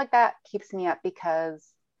 But stuff like that keeps me up because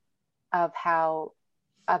of how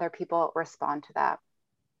other people respond to that.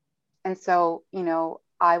 And so,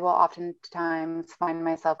 I will oftentimes find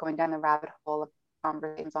myself going down the rabbit hole of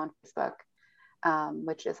conversations on Facebook,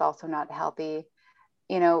 which is also not healthy,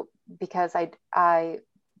 because I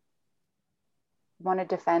want to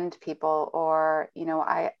defend people, or,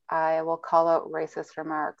 I will call out racist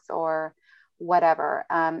remarks or whatever.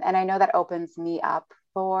 And I know that opens me up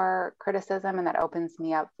for criticism, and that opens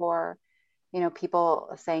me up for, people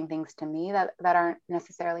saying things to me that aren't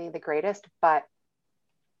necessarily the greatest, but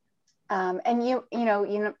and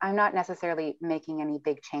I'm not necessarily making any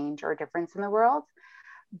big change or difference in the world,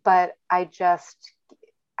 but I can't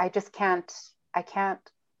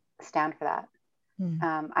stand for that.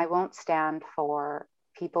 I won't stand for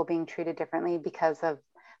people being treated differently because of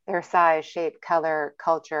their size, shape, color,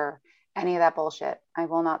 culture, any of that bullshit. I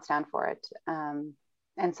will not stand for it.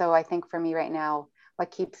 And so I think for me right now,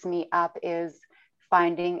 what keeps me up is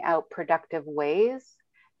finding out productive ways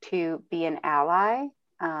to be an ally.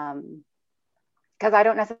 Because I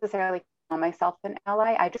don't necessarily call myself an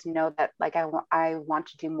ally. I just know that like I want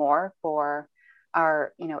to do more for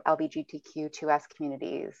our, LGBTQ2S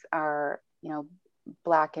communities, our,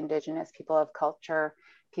 Black, Indigenous, people of culture,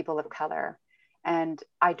 people of color. And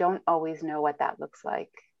I don't always know what that looks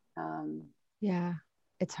like. Yeah,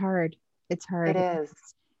 it's hard. It's hard. It is.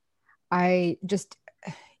 I just,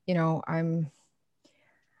 I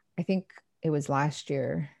think it was last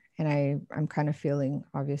year, and I'm kind of feeling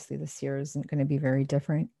obviously this year isn't going to be very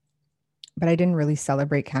different, but I didn't really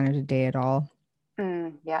celebrate Canada Day at all.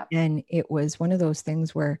 Yeah. And it was one of those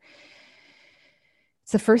things where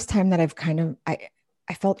it's the first time that I've I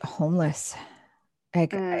felt homeless.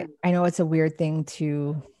 Like I know it's a weird thing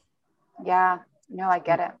to. Yeah, no, I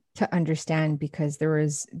get it. To understand, because there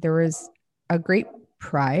was a great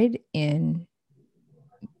pride in,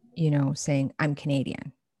 saying I'm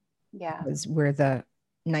Canadian. Yeah. Because we're the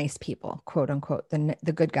nice people, quote unquote,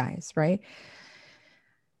 the good guys, right?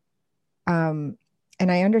 And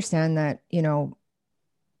I understand that,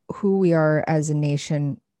 who we are as a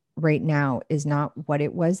nation right now is not what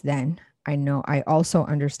it was then. I also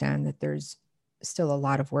understand that there's still a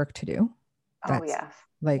lot of work to do. That's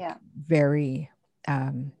very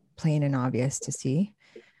plain and obvious to see.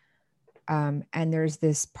 And there's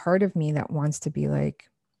this part of me that wants to be like,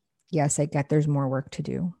 yes, I get there's more work to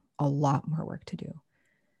do, a lot more work to do.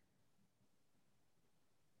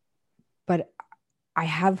 But I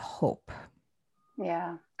have hope.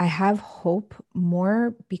 Yeah. I have hope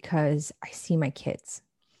more because I see my kids.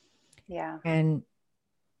 Yeah. And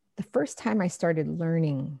the first time I started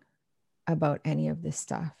learning about any of this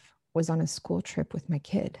stuff was on a school trip with my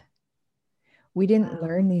kid. We didn't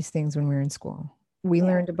learn these things when we were in school. We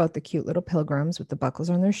learned about the cute little pilgrims with the buckles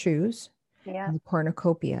on their shoes, and the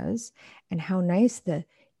cornucopias, and how nice the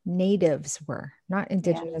natives were, not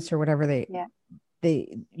indigenous or whatever they,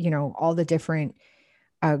 all the different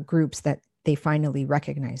groups that they finally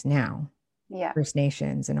recognize now, First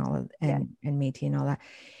Nations and all of, and Métis and all that.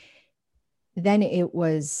 Then it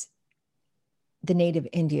was the Native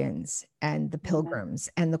Indians and the pilgrims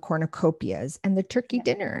and the cornucopias and the turkey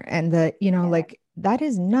dinner and the, like, that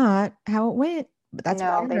is not how it went, but that's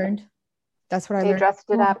what I learned. That's what I learned. They dressed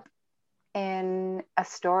it up in a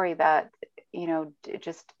story that,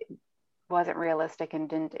 just wasn't realistic and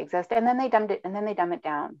didn't exist. And then they dumb it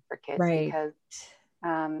down for kids, right?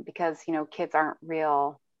 Because, kids aren't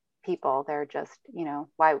real people. They're just,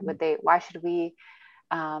 why should we,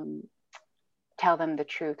 tell them the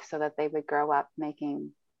truth so that they would grow up making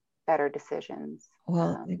better decisions?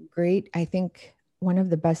 Well, great. I think one of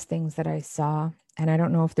the best things that I saw, and I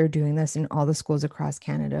don't know if they're doing this in all the schools across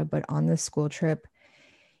Canada, but on this school trip,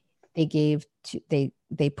 they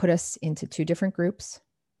put us into two different groups.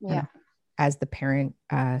 Yeah. As the parent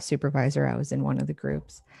supervisor, I was in one of the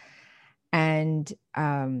groups, and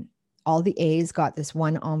all the A's got this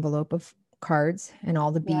one envelope of cards, and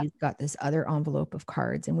all the B's got this other envelope of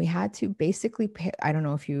cards, and we had to basically pay. I don't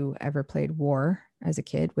know if you ever played War as a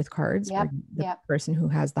kid with cards, where the person who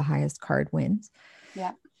has the highest card wins.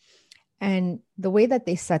 Yeah. And the way that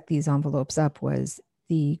they set these envelopes up was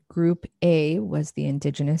the group A was the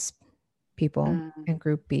Indigenous people, and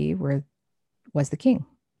group B was the king.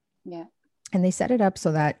 Yeah. And they set it up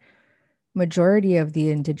so that majority of the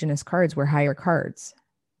Indigenous cards were higher cards.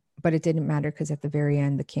 But it didn't matter, because at the very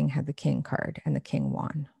end, the king had the king card and the king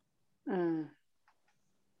won.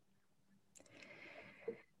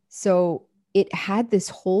 So it had this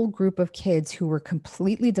whole group of kids who were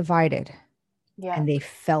completely divided, and they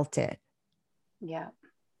felt it. Yeah.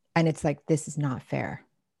 And it's like, this is not fair.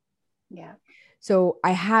 Yeah. So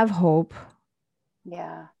I have hope.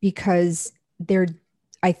 Yeah. Because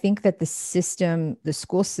I think that the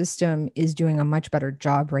school system is doing a much better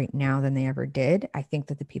job right now than they ever did. I think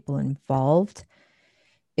that the people involved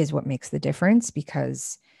is what makes the difference,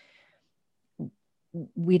 because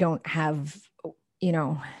we don't have,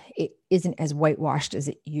 it isn't as whitewashed as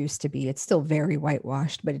it used to be. It's still very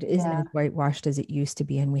whitewashed, but it isn't as whitewashed as it used to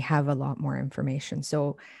be. And we have a lot more information.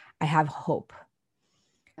 So I have hope.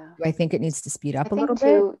 Yeah. Do I think it needs to speed up a little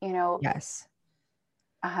too, bit? Yes.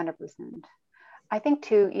 100%. I think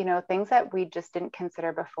too, things that we just didn't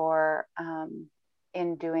consider before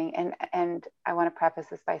in doing, and I want to preface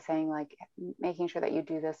this by saying, like, making sure that you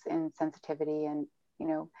do this in sensitivity and,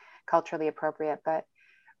 culturally appropriate, but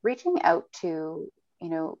reaching out to,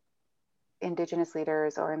 Indigenous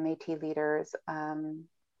leaders or Métis leaders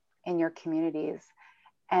in your communities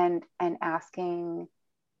and asking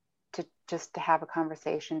to have a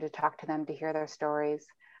conversation, to talk to them, to hear their stories,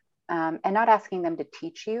 and not asking them to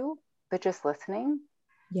teach you, but just listening.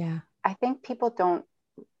 Yeah. I think people don't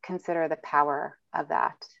consider the power of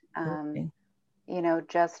that.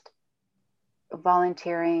 Just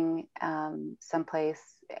volunteering someplace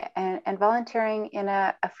and volunteering in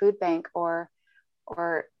a food bank or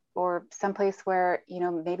someplace where,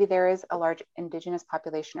 maybe there is a large Indigenous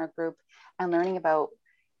population or group, and learning about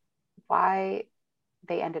why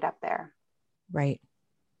they ended up there. Right.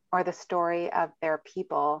 Or the story of their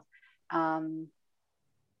people.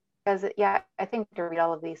 Because I think to read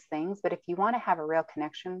all of these things, but if you want to have a real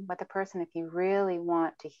connection with a person, if you really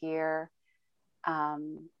want to hear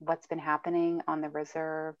what's been happening on the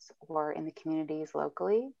reserves or in the communities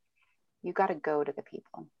locally, you got to go to the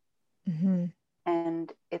people. Mm-hmm.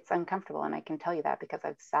 And it's uncomfortable. And I can tell you that because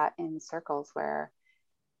I've sat in circles where,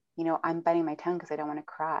 I'm biting my tongue because I don't want to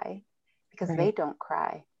cry, because right. They don't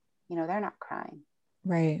cry. They're not crying.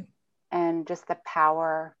 Right. And just the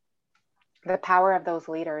power of those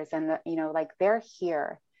leaders, and they're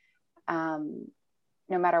here. No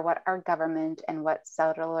matter what our government and what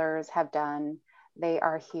settlers have done, they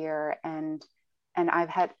are here. And I've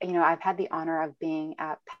had the honor of being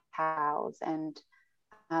at POWs and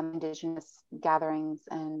Indigenous gatherings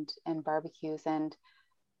and barbecues. And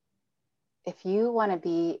if you want to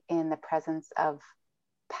be in the presence of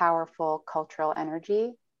powerful cultural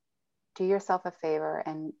energy, do yourself a favor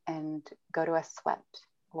and go to a sweat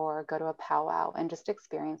or go to a powwow and just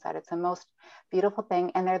experience that. It's the most beautiful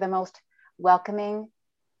thing. And they're the most welcoming,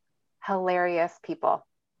 hilarious people.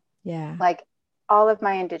 Yeah. Like all of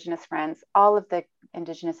my Indigenous friends, all of the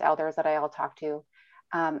Indigenous elders that I all talk to,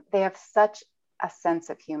 they have such a sense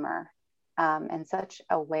of humor and such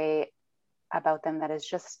a way about them that is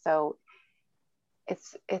just so,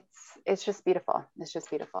 it's just beautiful. It's just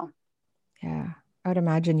beautiful. Yeah. I would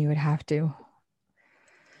imagine you would have to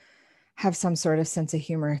have some sort of sense of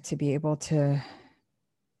humor to be able to.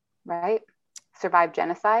 Right. Survive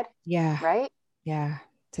genocide. Yeah. Right. Yeah.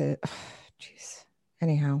 Jeez.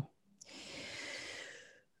 Anyhow.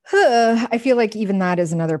 I feel like even that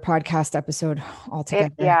is another podcast episode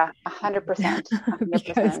altogether. 100%.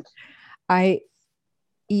 Because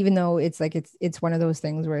even though it's like, it's one of those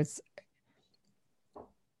things where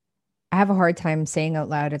I have a hard time saying out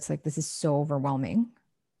loud, it's like, this is so overwhelming.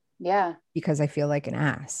 Yeah. Because I feel like an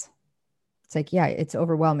ass. It's like, yeah, it's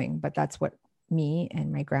overwhelming, but that's what me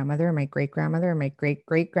and my grandmother and my great-grandmother and my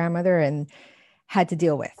great-great-grandmother and had to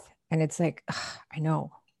deal with. And it's like, I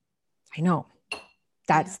know.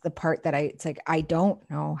 That's the part that it's like, I don't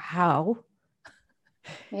know how.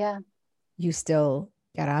 Yeah. You still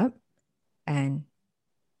get up and,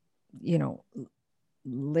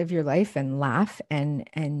 live your life and laugh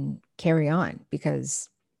and carry on, because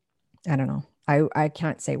I don't know. I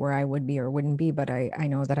can't say where I would be or wouldn't be, but I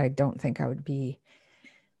know that I don't think I would be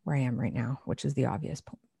where I am right now, which is the obvious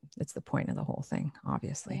point. It's the point of the whole thing,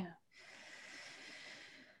 obviously. Yeah.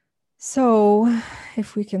 So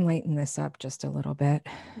if we can lighten this up just a little bit.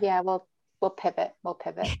 Yeah, we'll pivot.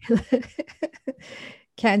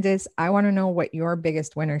 Candace, I want to know what your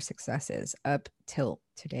biggest winter success is up till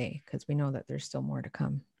today, because we know that there's still more to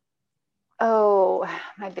come. Oh,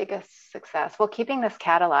 my biggest success. Well, keeping this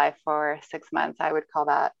cat alive for 6 months, I would call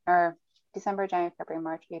that, or December, January, February,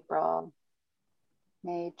 March, April,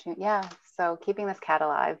 May, June. Yeah. So keeping this cat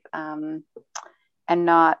alive and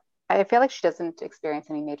I feel like she doesn't experience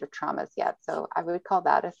any major traumas yet. So I would call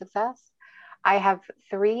that a success. I have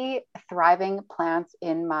 3 thriving plants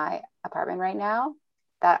in my apartment right now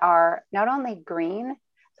that are not only green,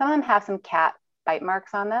 some of them have some cat bite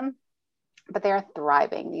marks on them, but they are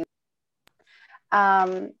thriving.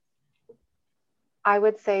 I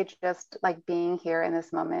would say just like being here in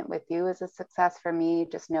this moment with you is a success for me,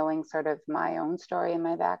 just knowing sort of my own story and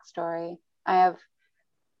my backstory. I have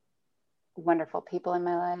wonderful people in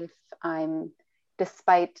my life.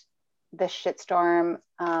 Despite the shitstorm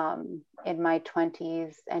in my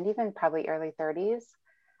 20s and even probably early 30s,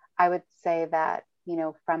 I would say that,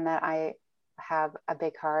 from that I have a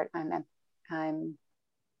big heart. I'm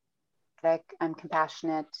thick, I'm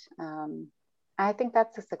compassionate. I think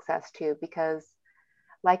that's a success too, because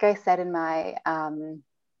like I said in my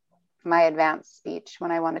my advanced speech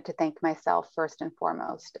when I wanted to thank myself first and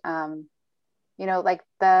foremost. Like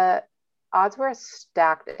the odds were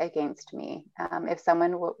stacked against me. If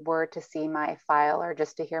someone were to see my file or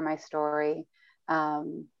just to hear my story, I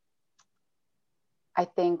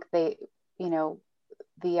think the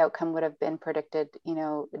outcome would have been predicted,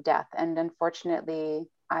 death. And unfortunately,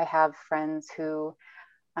 I have friends who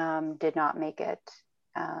did not make it,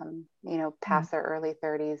 past their early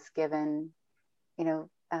 30s, given,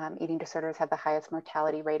 eating disorders have the highest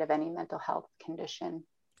mortality rate of any mental health condition.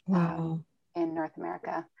 Wow. In North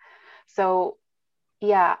America. So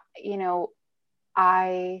yeah,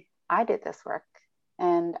 I did this work,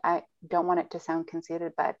 and I don't want it to sound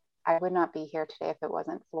conceited, but I would not be here today if it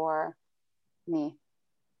wasn't for me.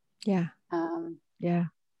 Yeah. Yeah.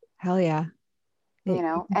 Hell yeah.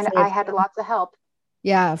 And I had lots of help.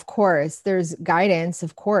 Yeah, of course. There's guidance.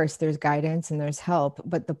 Of course, there's guidance and there's help.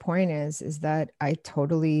 But the point is that I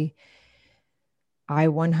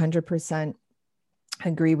 100%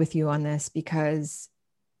 agree with you on this, because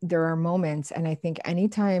there are moments, and I think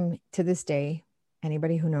anytime to this day,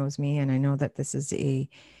 anybody who knows me, and I know that this is a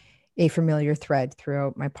familiar thread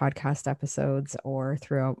throughout my podcast episodes or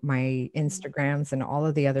throughout my Instagrams and all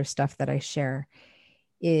of the other stuff that I share,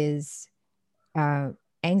 is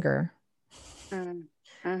anger.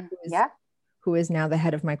 Who is now the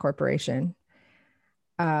head of my corporation.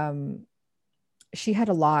 She had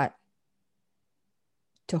a lot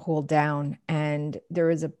to hold down, and there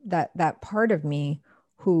was that part of me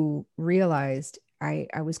who realized I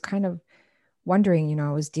was kind of wondering,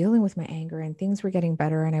 I was dealing with my anger and things were getting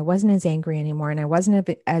better, and I wasn't as angry anymore, and I wasn't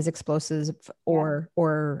as explosive or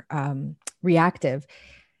reactive.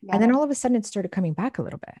 Yeah. And then all of a sudden it started coming back a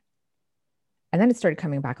little bit, and then it started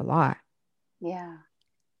coming back a lot. Yeah.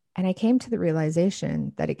 And I came to the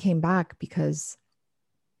realization that it came back because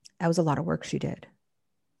that was a lot of work she did.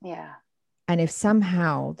 Yeah. And if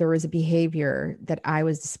somehow there was a behavior that I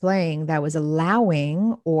was displaying that was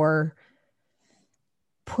allowing or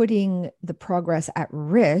putting the progress at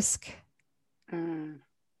risk, I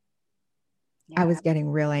was getting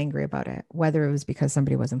real angry about it, whether it was because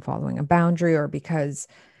somebody wasn't following a boundary or because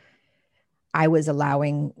I was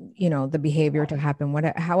allowing, the behavior to happen,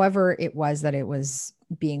 however it was that it was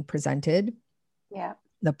being presented. Yeah.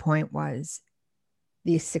 The point was,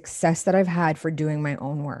 the success that I've had for doing my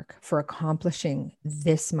own work, for accomplishing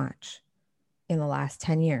this much in the last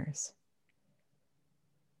 10 years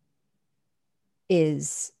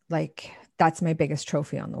is like, that's my biggest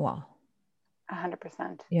trophy on the wall.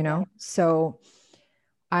 100%. So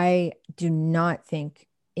I do not think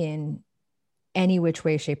in any which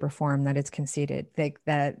way, shape, or form that it's conceited. Like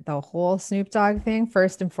that the whole Snoop Dogg thing,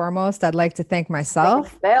 first and foremost, I'd like to thank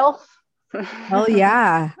myself. Hell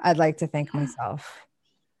yeah. I'd like to thank myself.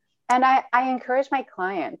 And I encourage my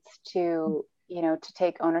clients to, to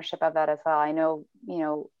take ownership of that as well. I know,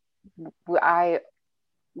 I'm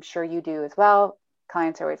sure you do as well.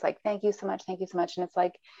 Clients are always like, thank you so much. Thank you so much. And it's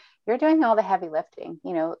like, you're doing all the heavy lifting,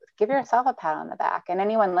 give yourself a pat on the back. And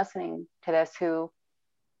anyone listening to this who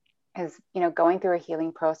is, going through a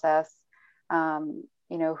healing process,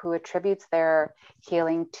 who attributes their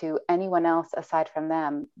healing to anyone else aside from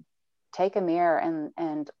them, take a mirror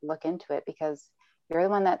and look into it, because you're the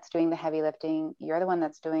one that's doing the heavy lifting. You're the one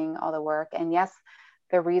that's doing all the work. And yes,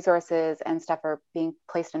 the resources and stuff are being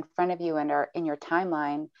placed in front of you and are in your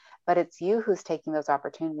timeline, but it's you who's taking those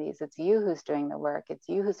opportunities. It's you who's doing the work. It's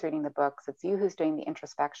you who's reading the books. It's you who's doing the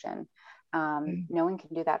introspection. No one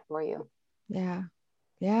can do that for you. Yeah.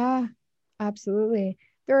 Yeah, absolutely.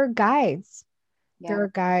 There are guides. Yeah. There are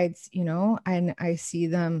guides, and I see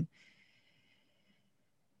them.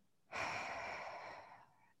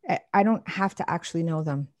 I don't have to actually know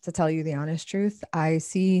them to tell you the honest truth. I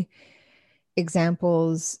see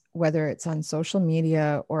examples, whether it's on social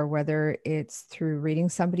media or whether it's through reading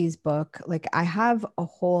somebody's book. Like I have a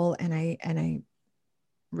whole, and I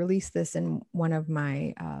released this in one of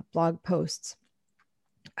my blog posts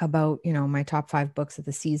about, my top 5 books of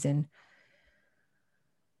the season.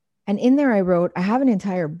 And in there I wrote, I have an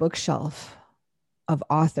entire bookshelf of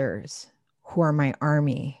authors who are my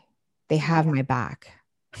army. They have my back.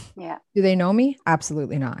 Yeah. Do they know me?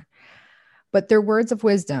 Absolutely not. But their words of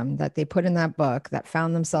wisdom that they put in that book that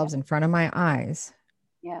found themselves in front of my eyes.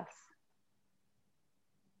 Yes.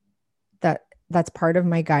 That's part of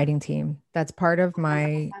my guiding team. That's part of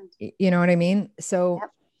my, 100%. You know what I mean? So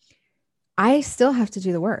I still have to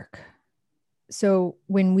do the work. So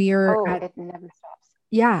when it never stops.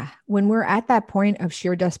 Yeah. When we're at that point of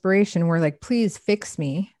sheer desperation, we're like, please fix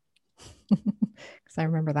me. Because I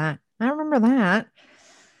remember that.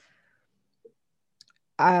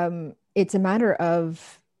 It's a matter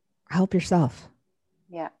of help yourself.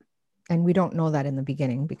 Yeah. And we don't know that in the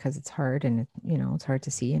beginning because it's hard and, it's hard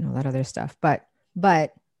to see and all that other stuff. But.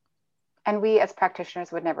 And we as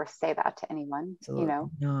practitioners would never say that to anyone, Not,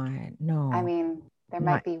 no. I mean, there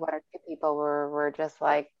might be one or two people where we're just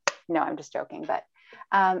like, no, I'm just joking. But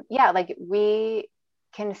like we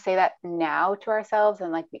can say that now to ourselves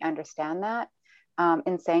and like we understand that.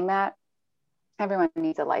 In saying that, everyone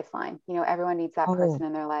needs a lifeline. Everyone needs that person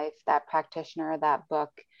in their life, that practitioner, that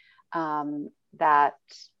book, that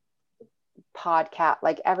podcast.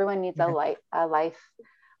 Like everyone needs a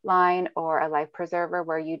lifeline or a life preserver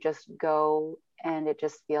where you just go and it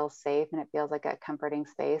just feels safe and it feels like a comforting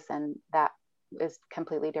space. And that is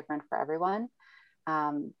completely different for everyone.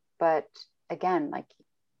 But again, like,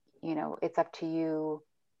 it's up to you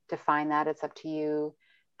to find that. It's up to you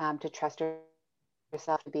to trust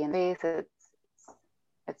yourself to be in space.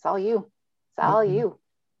 It's all you. It's all you.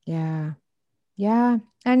 Yeah. Yeah.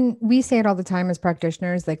 And we say it all the time as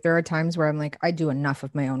practitioners. Like there are times where I'm like, I do enough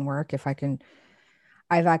of my own work. If I can,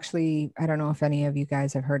 I don't know if any of you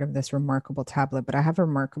guys have heard of this Remarkable tablet, but I have a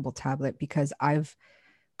Remarkable tablet because I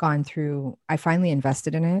finally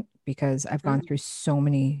invested in it because I've gone through so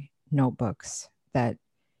many notebooks that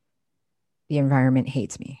the environment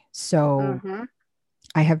hates me. So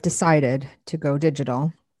I have decided to go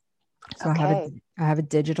digital. So I have a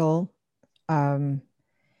digital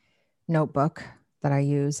notebook that I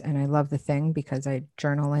use, and I love the thing because I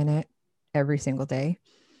journal in it every single day.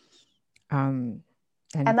 And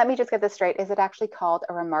let me just get this straight. Is it actually called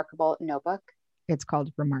a Remarkable notebook? It's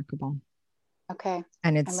called Remarkable. Okay.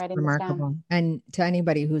 And it's remarkable. And to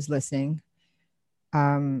anybody who's listening,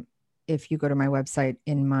 if you go to my website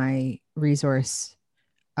in my resource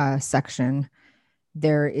section,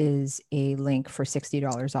 there is a link for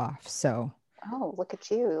 $60 off. So. Oh, look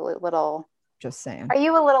at you, little. Just saying. Are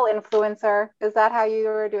you a little influencer? Is that how you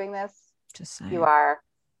are doing this? Just saying. You are.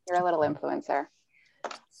 You're a little influencer.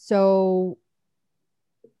 So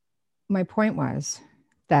my point was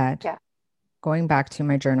that going back to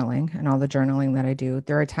my journaling and all the journaling that I do,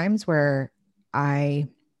 there are times where what's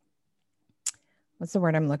the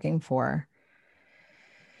word I'm looking for?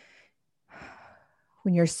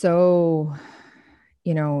 When you're so,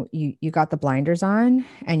 you got the blinders on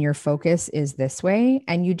and your focus is this way,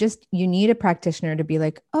 and you need a practitioner to be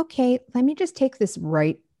like, okay, let me just take this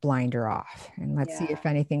right blinder off and let's see if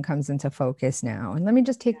anything comes into focus now. And let me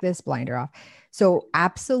just take this blinder off. So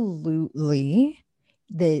absolutely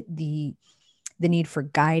the need for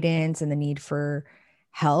guidance and the need for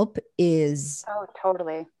help is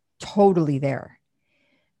totally there.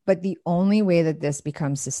 But the only way that this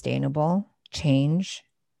becomes sustainable change,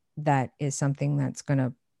 that is something that's going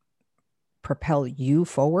to propel you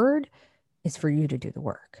forward, is for you to do the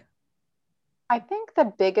work. I think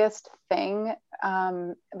the biggest thing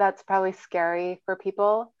that's probably scary for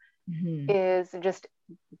people is just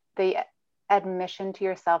the admission to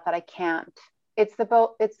yourself that I can't. It's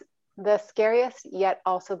the scariest, yet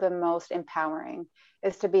also the most empowering,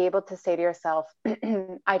 is to be able to say to yourself,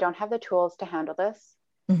 I don't have the tools to handle this.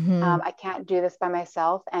 I can't do this by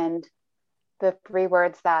myself. And the 3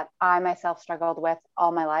 words that I myself struggled with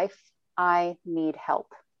all my life, I need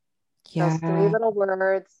help. Those 3 little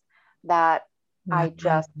words that I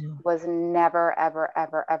just was never, ever,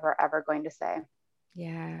 ever, ever, ever going to say.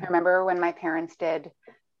 Yeah. I remember when my parents did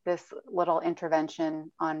this little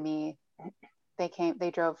intervention on me.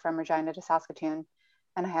 They drove from Regina to Saskatoon,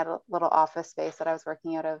 and I had a little office space that I was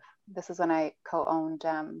working out of. This is when I co-owned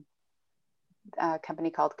a company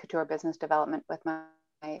called Couture Business Development with my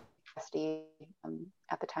bestie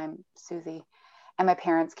at the time, Susie. And my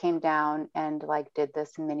parents came down and like did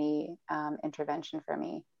this mini intervention for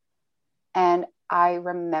me. And I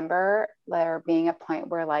remember there being a point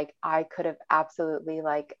where like I could have absolutely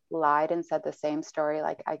like lied and said the same story,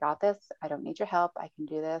 like, I got this, I don't need your help, I can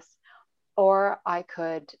do this. Or I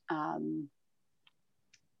could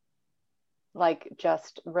like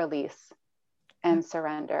just release and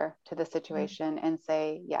surrender to the situation and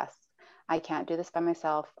say, yes, I can't do this by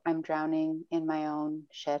myself. I'm drowning in my own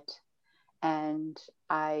shit and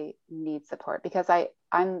I need support, because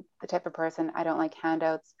I'm the type of person, I don't like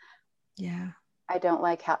handouts. Yeah. I don't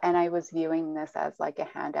like how, and I was viewing this as like a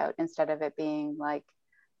handout instead of it being like,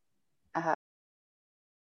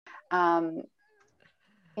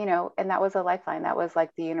 and that was a lifeline. That was like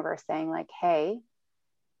the universe saying like, hey,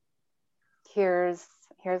 here's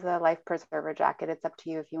a life preserver jacket. It's up to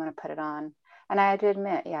you if you want to put it on. And I had to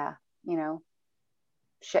admit,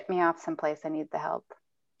 ship me off someplace. I need the help.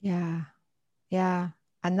 Yeah. Yeah.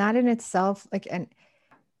 And that in itself,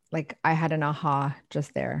 I had an aha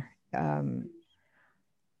just there.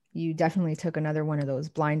 you definitely took another one of those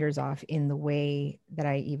blinders off in the way that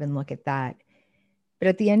I even look at that. But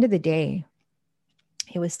at the end of the day,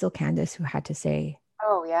 it was still Candace who had to say,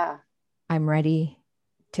 oh yeah, I'm ready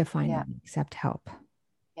to finally accept help.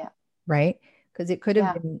 Yeah. Right? Because it could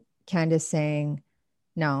have been Candace saying,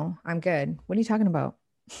 no, I'm good. What are you talking about?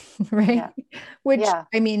 Right? Yeah. Which,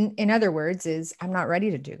 I mean, in other words, is I'm not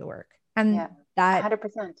ready to do the work. And that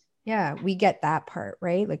 100%. Yeah, we get that part,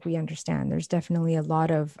 right? Like we understand there's definitely a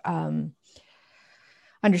lot of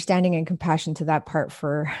understanding and compassion to that part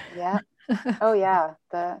for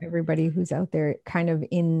everybody who's out there kind of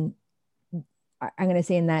in, I'm going to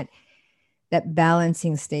say in that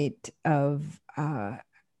balancing state of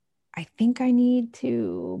I think I need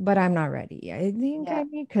to, but I'm not ready. I think I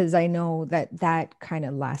need, because I know that kind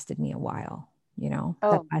of lasted me a while,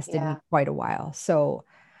 that lasted me quite a while. So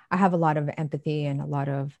I have a lot of empathy and a lot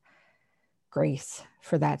of grace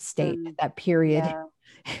for that state, that period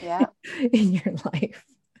in your life.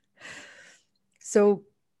 So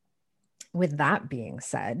with that being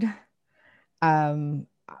said,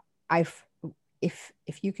 if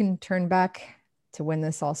you can turn back to when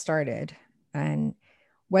this all started, and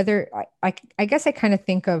whether I guess I kind of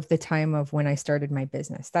think of the time of when I started my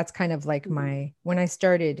business. That's kind of like when I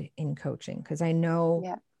started in coaching, because I know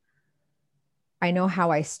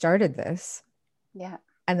how I started this. Yeah.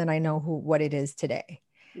 And then I know what it is today.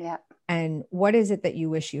 Yeah. And what is it that you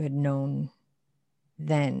wish you had known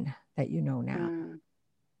then that you know now?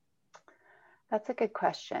 That's a good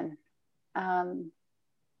question. I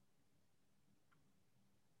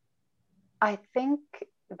think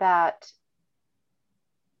that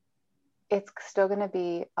it's still going to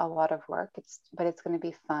be a lot of work. But it's going to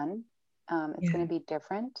be fun. It's going to be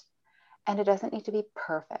different, and it doesn't need to be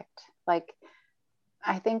perfect. Like,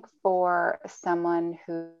 I think for someone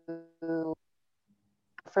who,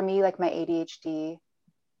 for me, like my ADHD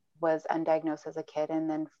was undiagnosed as a kid, and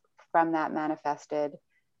then from that manifested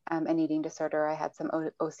an eating disorder. I had some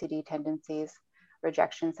OCD tendencies,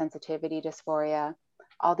 rejection sensitivity dysphoria,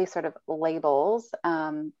 all these sort of labels.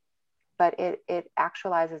 But it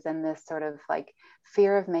actualizes in this sort of like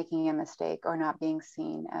fear of making a mistake or not being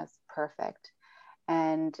seen as perfect.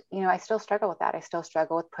 And, I still struggle with that. I still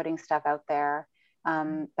struggle with putting stuff out there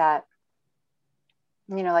that,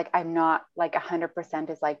 like I'm not like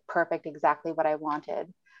 100% is like perfect, exactly what I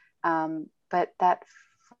wanted. But that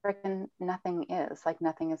freaking nothing is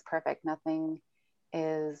perfect. Nothing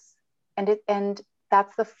is, and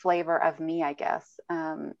that's the flavor of me, I guess.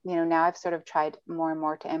 Now I've sort of tried more and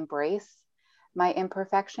more to embrace my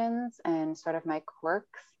imperfections and sort of my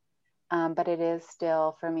quirks. But it is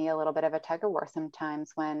still for me a little bit of a tug of war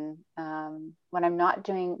sometimes when I'm not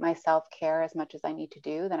doing my self-care as much as I need to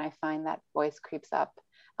do, then I find that voice creeps up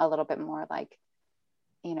a little bit more like,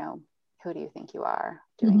 who do you think you are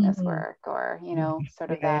doing this work? Or,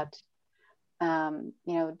 sort of that, don't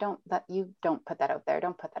put that out there.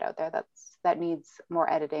 Don't put that out there. That needs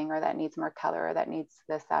more editing, or that needs more color, or that needs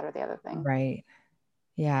this, that, or the other thing. Right.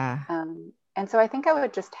 Yeah. And so I think I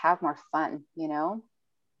would just have more fun,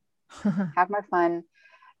 have more fun.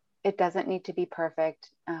 It doesn't need to be perfect.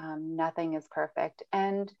 Nothing is perfect.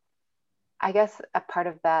 And I guess a part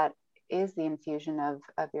of that is the infusion of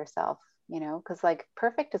yourself, because like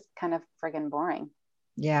perfect is kind of friggin' boring.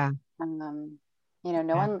 Yeah.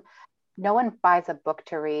 No one buys a book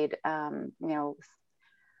to read,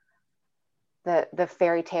 the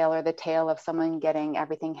fairy tale or the tale of someone getting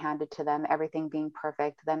everything handed to them, everything being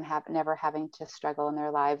perfect, them never having to struggle in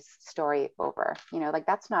their lives, story over. Like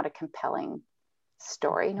that's not a compelling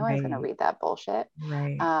story. No one's going to read that bullshit.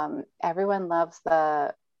 Right. Everyone loves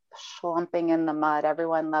the schlumping in the mud.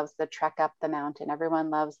 Everyone loves the trek up the mountain.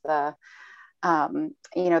 Everyone loves the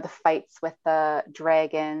the fights with the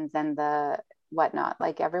dragons and the whatnot.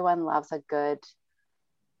 Like everyone loves a good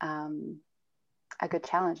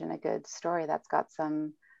challenge and a good story that's got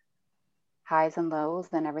some highs and lows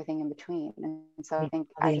and everything in between. And so I think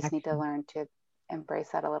I just need to learn to embrace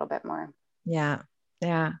that a little bit more. Yeah.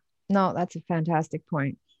 Yeah. No, that's a fantastic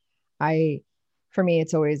point. For me,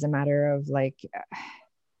 it's always a matter of like,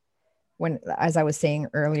 as I was saying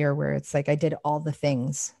earlier, where it's like, I did all the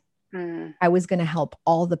things. I was going to help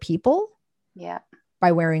all the people. Yeah.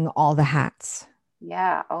 By wearing all the hats.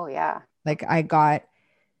 Yeah. Oh yeah. Like I got,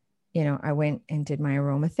 I went and did my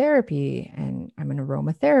aromatherapy, and I'm an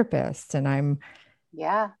aromatherapist, and I'm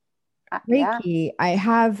Reiki. Yeah. I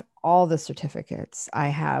have all the certificates. I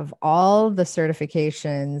have all the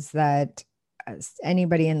certifications that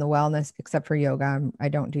anybody in the wellness, except for yoga. I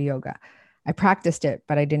don't do yoga. I practiced it,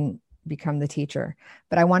 but I didn't become the teacher.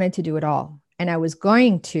 But I wanted to do it all. And I was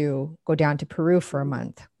going to go down to Peru for a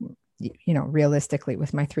month. realistically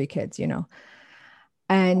with my 3 kids,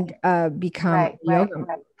 and become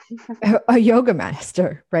a yoga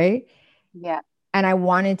master. Right. Yeah. And I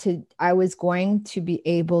was going to be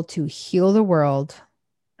able to heal the world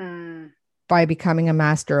by becoming a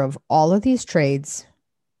master of all of these trades.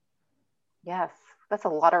 Yes. That's a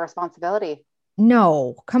lot of responsibility.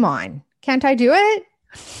 No, come on. Can't I do it?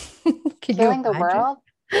 Healing the world?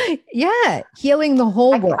 Yeah. Healing the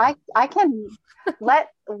whole world. I can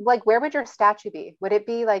where would your statue be? Would it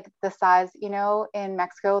be like the size, in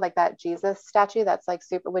Mexico, like that Jesus statue that's like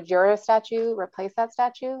super, would your statue replace that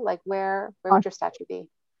statue? Like where would your statue be?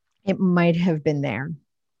 It might have been there.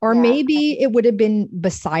 Or maybe it would have been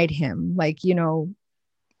beside him, like,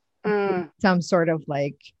 some sort of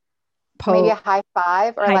like maybe a high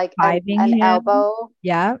five or like an elbow.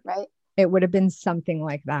 Yeah. Right. It would have been something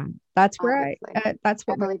like that. That's where that's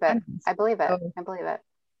what I believe it. I believe it. I believe it.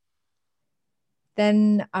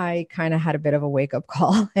 Then I kind of had a bit of a wake-up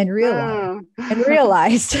call and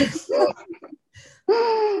realized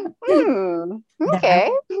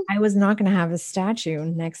okay. I was not going to have a statue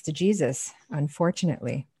next to Jesus,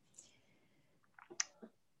 unfortunately.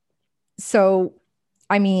 So,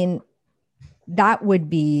 I mean, that would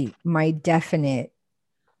be my definite,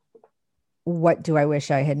 what do I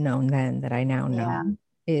wish I had known then that I now know,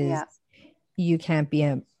 is you can't be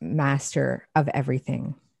a master of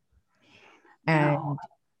everything. And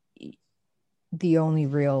the only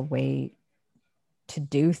real way to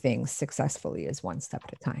do things successfully is one step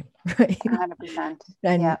at a time, right? 100%.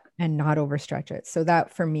 And not overstretch it. So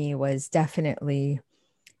that for me was definitely,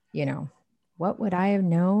 what would I have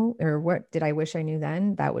known, or what did I wish I knew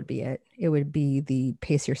then? That would be it. It would be the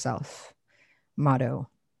pace yourself motto,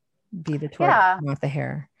 be the tortoise, not the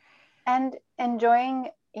hare. And enjoying,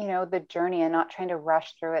 the journey and not trying to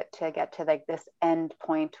rush through it to get to like this end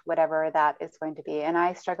point, whatever that is going to be. And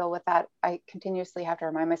I struggle with that. I continuously have to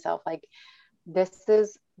remind myself, like, this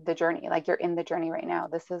is the journey. Like, you're in the journey right now.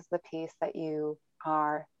 This is the piece that you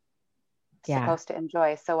are supposed to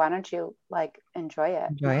enjoy. So why don't you enjoy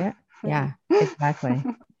it? Enjoy it. Yeah, exactly.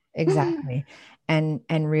 Exactly. And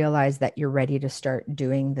realize that you're ready to start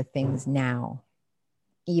doing the things now.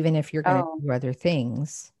 Even if you're going to do other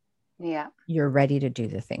things. Yeah. You're ready to do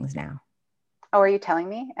the things now. Oh, are you telling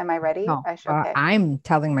me? Am I ready? No, I'm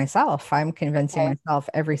telling myself. I'm convincing myself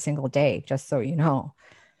every single day, just so you know.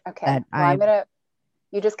 Okay.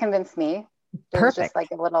 You just convinced me. It was just like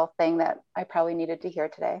a little thing that I probably needed to hear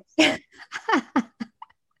today. So.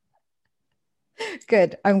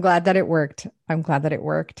 Good. I'm glad that it worked.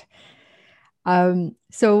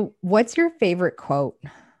 So what's your favorite quote?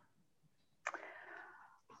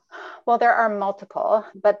 Well, there are multiple,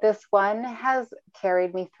 but this one has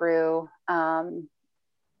carried me through, and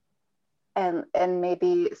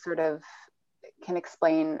maybe sort of can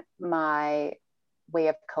explain my way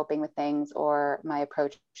of coping with things or my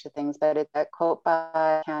approach to things. But it's a quote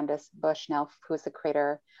by Candace Bushnell, who's the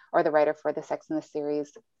creator or the writer for the Sex and the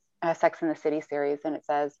City series, and it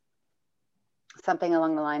says something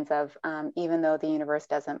along the lines of, even though the universe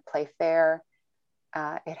doesn't play fair,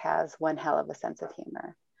 it has one hell of a sense of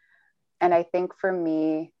humor. And I think for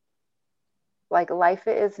me, like, life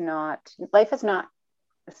is not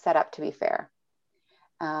set up to be fair.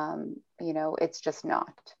 It's just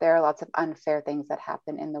not. There are lots of unfair things that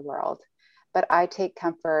happen in the world, but I take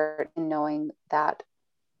comfort in knowing that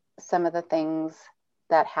some of the things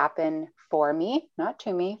that happen for me, not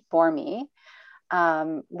to me, for me,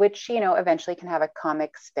 which, eventually can have a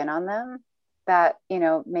comic spin on them, that,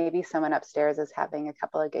 maybe someone upstairs is having a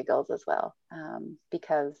couple of giggles as well.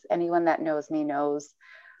 Because anyone that knows me knows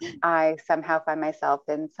I somehow find myself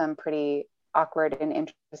in some pretty awkward and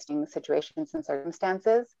interesting situations and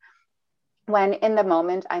circumstances when in the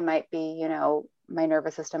moment I might be, my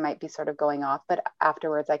nervous system might be sort of going off, but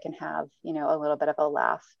afterwards I can have, a little bit of a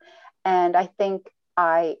laugh. And I think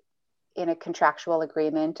in a contractual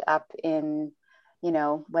agreement up in,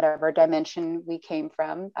 whatever dimension we came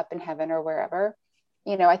from, up in heaven or wherever,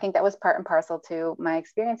 I think that was part and parcel to my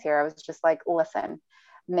experience here. I was just like, listen,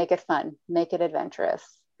 make it fun, make it adventurous.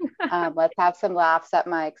 Let's have some laughs at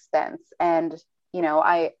my expense. And,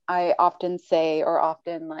 I often say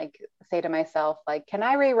to myself, like, can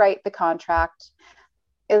I rewrite the contract?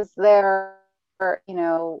 Is there, where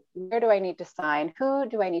do I need to sign? Who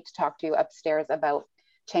do I need to talk to upstairs about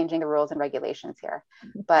changing the rules and regulations here?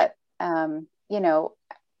 But,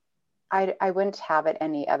 I wouldn't have it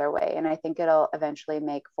any other way. And I think it'll eventually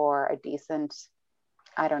make for a decent,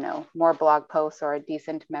 more blog posts or a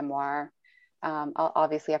decent memoir. I'll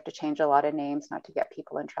obviously have to change a lot of names not to get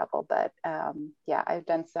people in trouble, but I've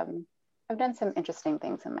done some interesting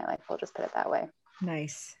things in my life. We'll just put it that way.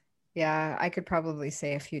 Nice. Yeah, I could probably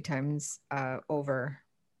say a few times over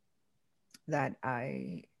that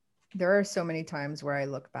there are so many times where I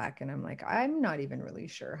look back and I'm like, I'm not even really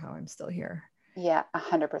sure how I'm still here. Yeah,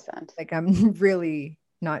 100%. Like, I'm really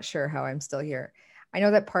not sure how I'm still here. I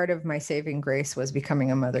know that part of my saving grace was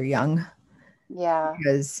becoming a mother young. Yeah.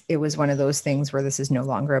 Because it was one of those things where this is no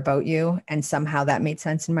longer about you. And somehow that made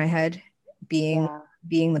sense in my head. Being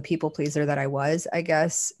the people pleaser that I was, I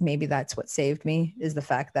guess maybe that's what saved me, is the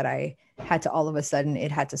fact that I had to, all of a sudden,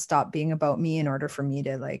 it had to stop being about me in order for me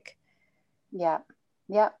to like get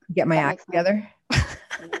my act together.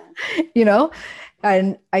 You know?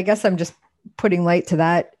 And I guess I'm just putting light to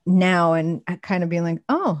that now and kind of being like,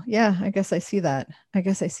 oh yeah, I guess I see that. I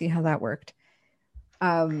guess I see how that worked.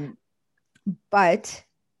 But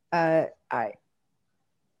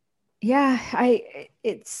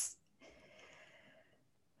it's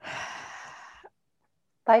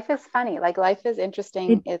life is funny. Like, life is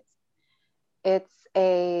interesting. Like,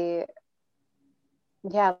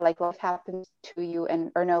 life happens to you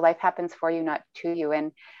life happens for you, not to you.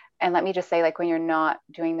 And let me just say, like, when you're not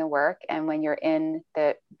doing the work and when you're in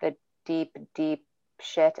the deep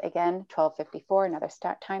shit, again, 1254, another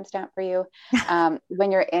timestamp for you.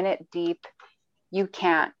 When you're in it deep, you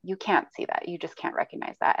can't see that. You just can't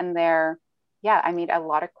recognize that. And I made a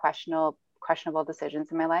lot of questionable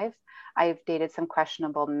decisions in my life. I've dated some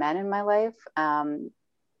questionable men in my life.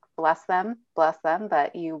 Bless them,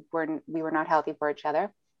 but we were not healthy for each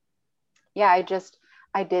other. Yeah, I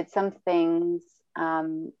did some things,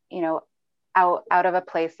 out of a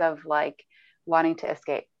place of like wanting to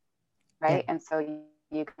escape. Right. Yeah. And so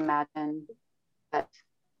you can imagine that,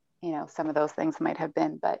 some of those things might have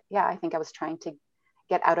been, but yeah, I think I was trying to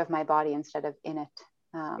get out of my body instead of in it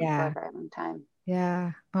for a very long time.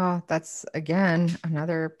 Yeah. Oh, that's again,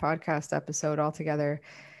 another podcast episode altogether.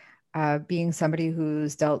 Being somebody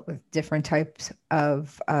who's dealt with different types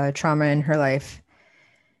of trauma in her life,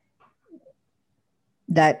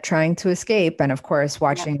 that trying to escape, and of course,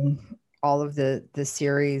 watching all of the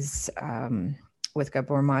series with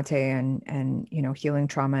Gabor Mate and healing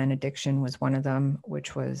trauma and addiction was one of them,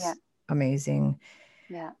 which was amazing.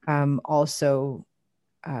 Yeah. Also,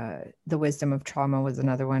 The Wisdom of Trauma was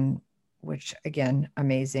another one, which again,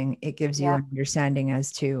 amazing. It gives you an understanding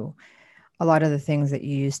as to a lot of the things that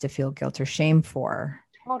you used to feel guilt or shame for.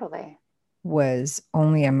 Totally. Was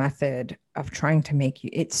only a method of trying to make you,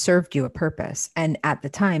 it served you a purpose. And at the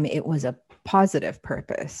time, it was a positive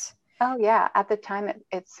purpose. Oh yeah. At the time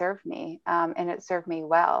it served me, and it served me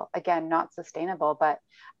well. Again, not sustainable, but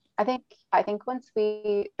I think once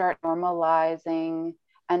we start normalizing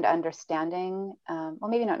and understanding, well,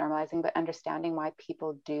 maybe not normalizing, but understanding why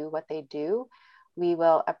people do what they do, we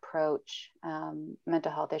will approach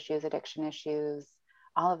mental health issues, addiction issues,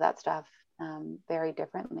 all of that stuff very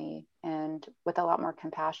differently and with a lot more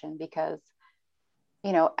compassion. Because,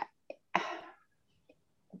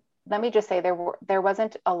 let me just say there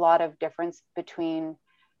wasn't a lot of difference between,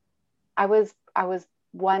 I was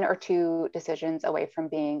one or two decisions away from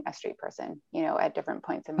being a street person, at different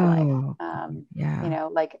points in my life.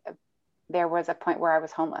 Like, there was a point where I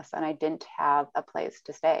was homeless and I didn't have a place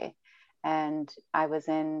to stay. And I was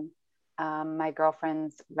in my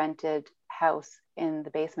girlfriend's rented house in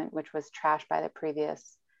the basement, which was trashed by the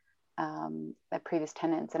previous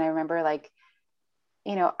tenants. And I remember, like,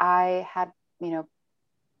 I had,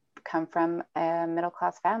 come from a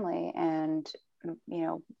middle-class family, and,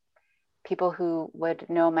 people who would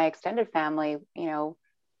know my extended family,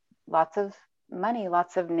 lots of money,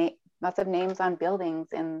 lots of names on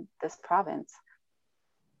buildings in this province.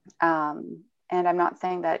 And I'm not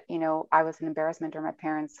saying that, I was an embarrassment or my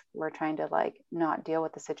parents were trying to like not deal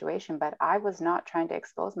with the situation, but I was not trying to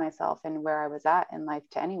expose myself and where I was at in life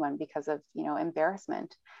to anyone because of,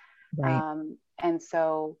 embarrassment. Right. And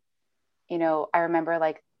so, I remember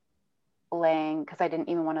like laying, because I didn't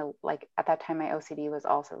even want to, like, at that time my OCD was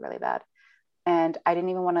also really bad. And I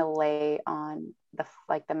didn't even want to lay on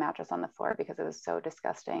the mattress on the floor because it was so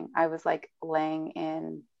disgusting. I was like laying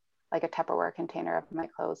in like a Tupperware container of my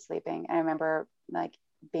clothes, sleeping. And I remember like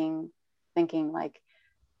thinking like,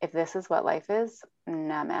 if this is what life is,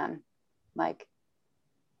 nah, man, like,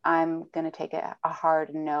 I'm going to take a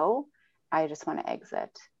hard no. I just want to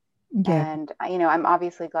exit. Yeah. And, I'm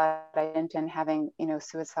obviously glad I didn't, and having,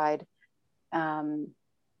 suicide,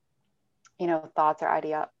 thoughts or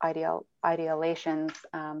ideations.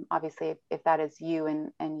 Obviously, if that is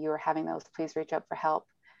you and you're having those, please reach out for help.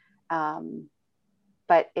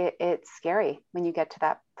 But it's scary when you get to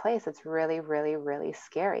that place. It's really, really, really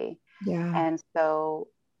scary. Yeah. And so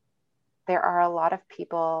there are a lot of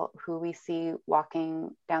people who we see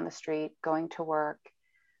walking down the street, going to work,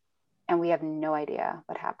 and we have no idea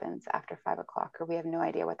what happens after 5 o'clock, or we have no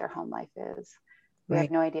idea what their home life is. We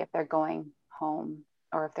have no idea if they're going home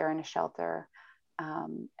or if they're in a shelter.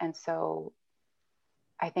 And so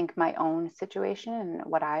I think my own situation and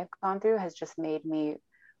what I've gone through has just made me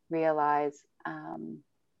realize,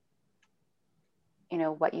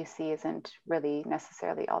 what you see isn't really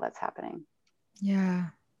necessarily all that's happening. Yeah.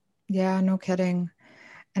 Yeah, no kidding.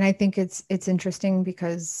 And I think it's interesting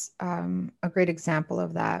because a great example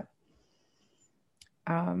of that,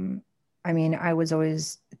 I mean, I was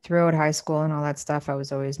always, throughout high school and all that stuff, I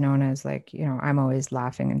was always known as like, I'm always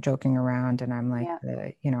laughing and joking around, and I'm like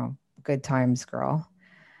the, good times girl.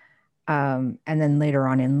 And then later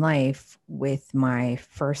on in life with my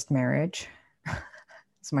first marriage,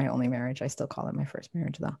 it's my only marriage. I still call it my first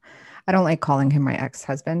marriage though. I don't like calling him my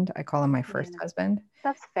ex-husband. I call him my first husband.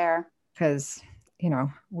 That's fair. Because,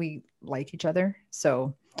 we like each other.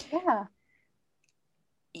 So, yeah.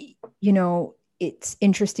 It's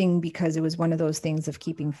interesting because it was one of those things of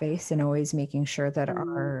keeping face and always making sure that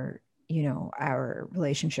our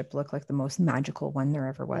relationship looked like the most magical one there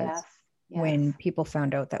ever was. Yes. When people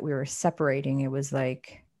found out that we were separating, it was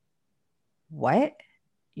like, what?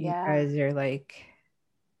 You guys are like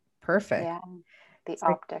perfect. Yeah. The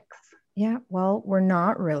optics. Like, well, we're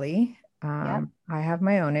not really. I have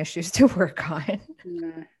my own issues to work on.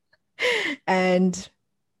 And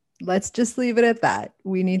let's just leave it at that.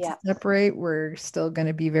 We need to separate. We're still going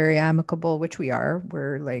to be very amicable, which we are.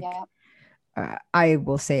 We're like, I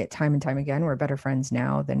will say it time and time again, we're better friends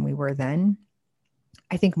now than we were then.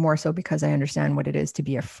 I think more so because I understand what it is to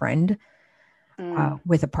be a friend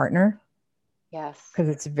with a partner. Yes. Because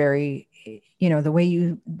it's very,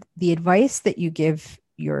 the advice that you give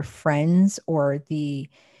your friends, or the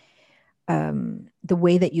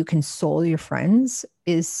way that you console your friends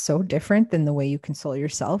is so different than the way you console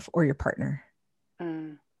yourself or your partner.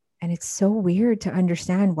 And it's so weird to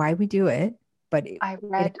understand why we do it, but it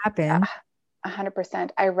happened.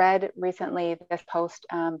 100%. I read recently this post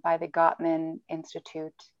by the Gottman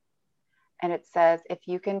Institute, and it says, if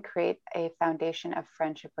you can create a foundation of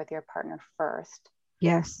friendship with your partner first,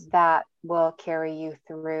 yes, that will carry you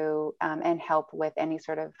through and help with any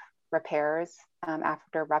sort of repairs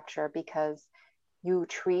after rupture, because you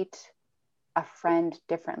treat a friend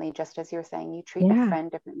differently, just as you're saying, you treat a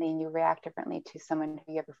friend differently and you react differently to someone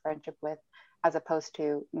who you have a friendship with, as opposed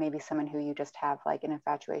to maybe someone who you just have like an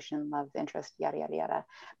infatuation, love interest, yada, yada, yada.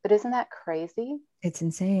 But isn't that crazy? It's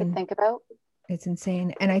insane to think about. It's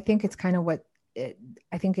insane. And I think it's kind of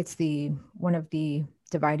I think it's one of the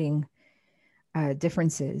dividing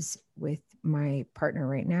differences with my partner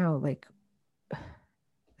right now. Like,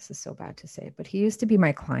 this is so bad to say, but he used to be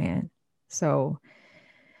my client. So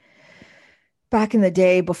back in the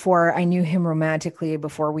day, before I knew him romantically,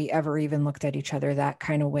 before we ever even looked at each other that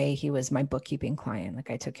kind of way, he was my bookkeeping client. Like,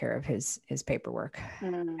 I took care of his paperwork.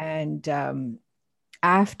 And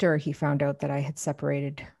after he found out that I had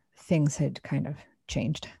separated, things had kind of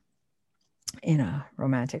changed in a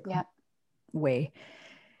romantic way.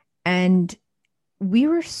 And we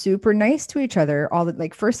were super nice to each other.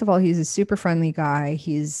 First of all, he's a super friendly guy.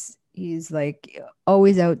 He's like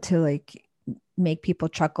always out to like make people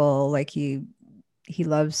chuckle. Like he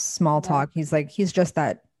loves small talk. He's just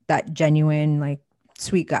that genuine, like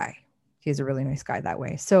sweet guy. He's a really nice guy that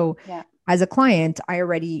way. So as a client, I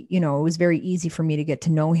already, it was very easy for me to get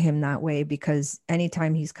to know him that way, because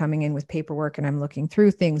anytime he's coming in with paperwork and I'm looking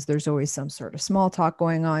through things, there's always some sort of small talk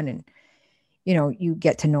going on, and you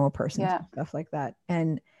get to know a person and stuff like that.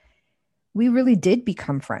 And we really did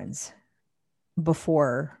become friends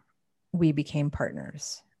before we became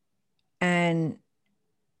partners. And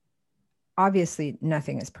obviously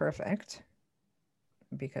nothing is perfect,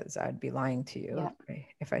 because I'd be lying to you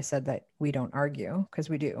if I said that we don't argue,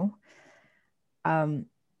 because we do.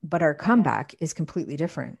 But our comeback is completely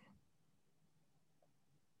different.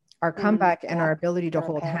 Our comeback and our ability to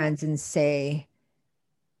hold hands and say,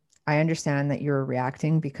 I understand that you're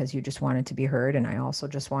reacting because you just wanted to be heard, and I also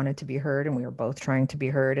just wanted to be heard, and we were both trying to be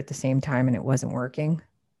heard at the same time, and it wasn't working.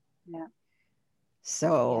 Yeah.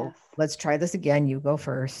 So let's try this again. You go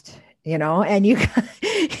first, and you,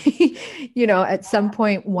 at some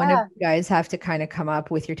point, one of you guys have to kind of come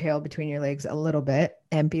up with your tail between your legs a little bit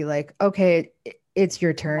and be like, okay, it's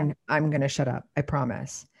your turn. I'm going to shut up. I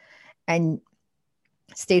promise. And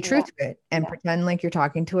stay true to it and pretend like you're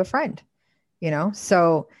talking to a friend,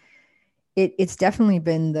 So it's definitely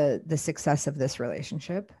been the success of this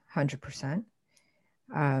relationship, 100%.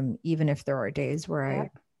 Even if there are days where I,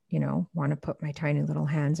 want to put my tiny little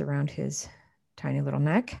hands around his tiny little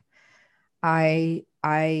neck, I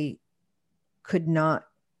could not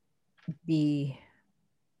be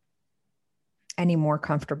any more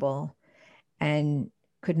comfortable and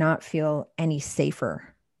could not feel any safer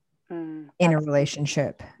in a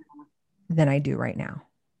relationship than I do right now.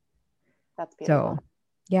 That's beautiful. So,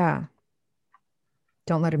 yeah.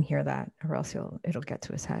 Don't let him hear that, or else it'll get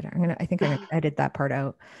to his head. I think I'm gonna edit that part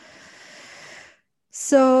out.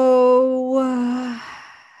 So,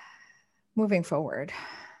 moving forward,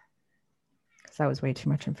 because that was way too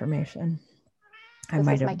much information. This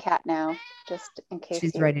is my cat now, just in case.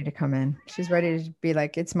 She's ready to come in. She's ready to be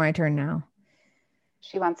like, it's my turn now.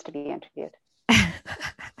 She wants to be interviewed.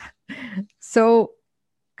 So,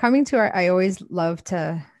 coming to I always love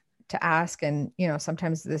to ask, and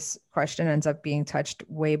sometimes this question ends up being touched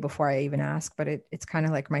way before I even ask, but it's kind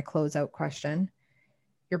of like my closeout question.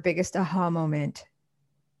 Your biggest aha moment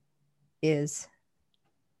is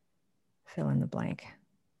fill in the blank.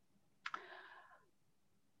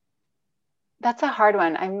 That's a hard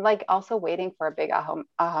one. I'm like also waiting for a big aha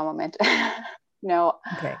moment. No.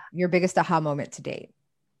 Okay. Your biggest aha moment to date.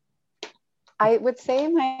 I would say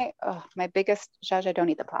my biggest, Zsa, don't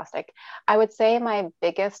eat the plastic. I would say my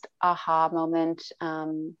biggest aha moment.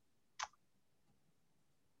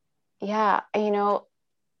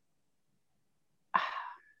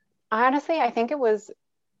 Honestly, I think it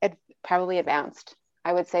probably advanced.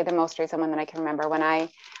 I would say the most recent one that I can remember when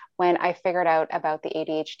I figured out about the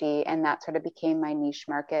ADHD, and that sort of became my niche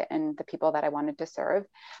market and the people that I wanted to serve,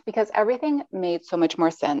 because everything made so much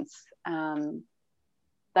more sense.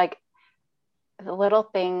 Like the little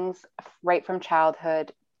things right from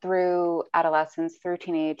childhood through adolescence, through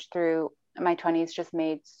teenage, through my 20s just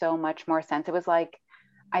made so much more sense. It was like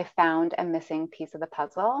I found a missing piece of the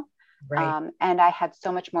puzzle. Right. And I had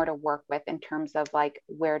so much more to work with in terms of like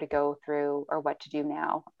where to go through or what to do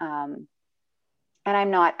now. And I'm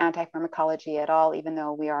not anti-pharmacology at all, even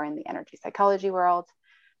though we are in the energy psychology world,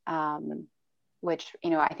 which,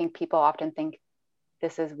 I think people often think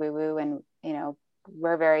this is woo-woo, and,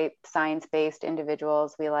 we're very science-based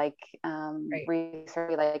individuals. We like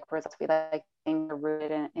research, we like results, we like things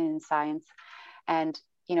rooted in science. And,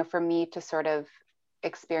 for me to sort of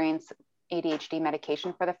experience ADHD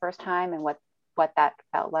medication for the first time and what that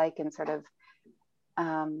felt like, and sort of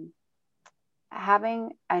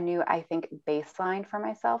having a new, I think, baseline for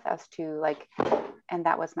myself as to like, and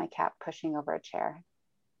that was my cat pushing over a chair.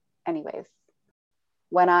 Anyways,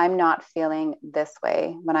 when I'm not feeling this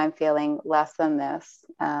way, when I'm feeling less than this,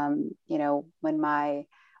 when my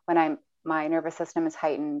nervous system is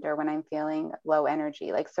heightened, or when I'm feeling low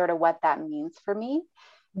energy, like sort of what that means for me,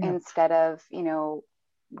 instead of,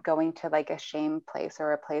 going to like a shame place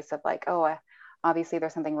or a place of like, oh, obviously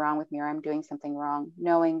there's something wrong with me, or I'm doing something wrong,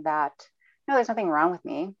 knowing that, no, there's nothing wrong with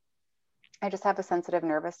me. I just have a sensitive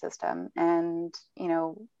nervous system, and,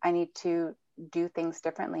 I need to do things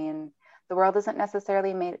differently. And the world isn't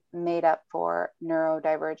necessarily made up for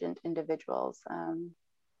neurodivergent individuals.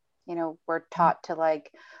 We're taught to like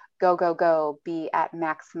go, be at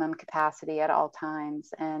maximum capacity at all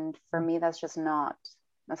times. And for me, that's not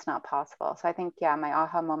possible. So I think, my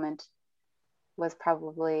aha moment was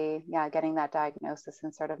probably, getting that diagnosis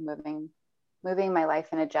and sort of moving my life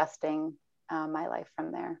and adjusting my life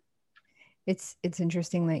from there. It's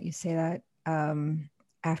interesting that you say that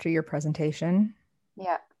after your presentation.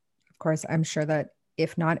 Yeah. Of course, I'm sure that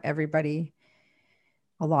if not everybody,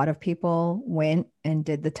 a lot of people went and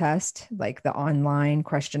did the test, like the online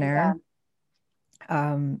questionnaire,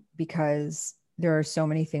 because there are so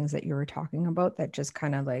many things that you were talking about that just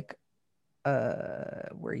kind of like,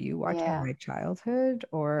 were you watching my childhood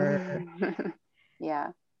or?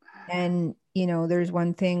 Yeah. And, there's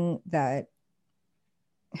one thing that,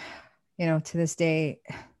 to this day,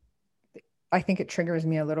 I think it triggers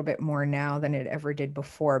me a little bit more now than it ever did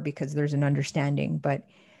before, because there's an understanding. But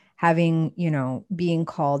having, being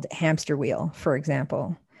called hamster wheel, for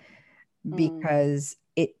example, because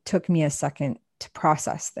it took me a second to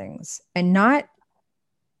process things, and not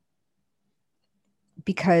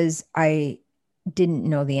because I didn't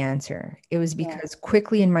know the answer. It was because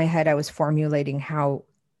quickly in my head, I was formulating how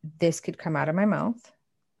this could come out of my mouth.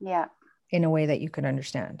 Yeah. In a way that you could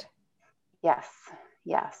understand. Yes,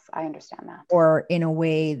 I understand that. Or in a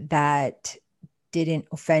way that didn't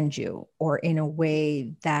offend you, or in a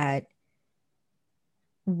way that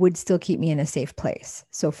would still keep me in a safe place.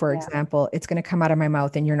 So for example, it's going to come out of my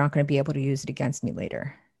mouth and you're not going to be able to use it against me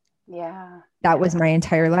later. Yeah. That was my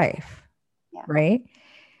entire life. Yeah. Right.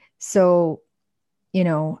 So,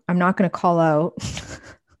 I'm not going to call out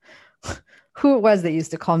who it was that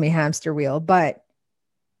used to call me hamster wheel, but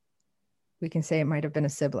we can say it might have been a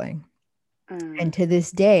sibling. And to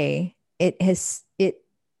this day,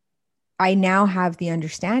 I now have the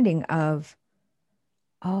understanding of,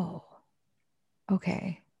 oh,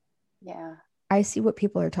 okay. Yeah. I see what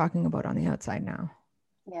people are talking about on the outside now.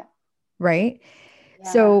 Yeah. Right.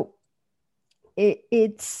 Yeah. So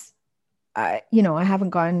it's, you know, I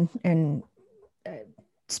haven't gone and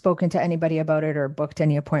spoken to anybody about it or booked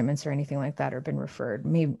any appointments or anything like that, or been referred,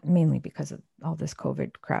 mainly because of all this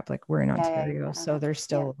COVID crap. Like we're in Ontario, so there's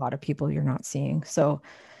still a lot of people you're not seeing. So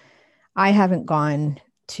I haven't gone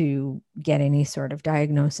to get any sort of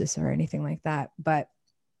diagnosis or anything like that, but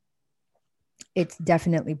it's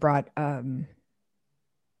definitely brought a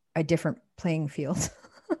different playing field.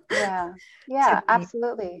 Yeah,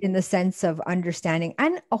 absolutely. In the sense of understanding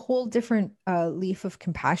and a whole different leaf of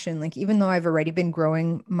compassion. Like, even though I've already been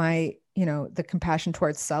growing my, you know, the compassion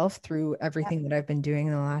towards self through everything that I've been doing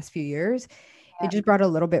in the last few years, it just brought a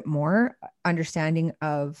little bit more understanding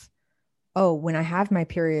of, oh, when I have my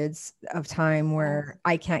periods of time where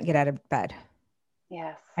I can't get out of bed,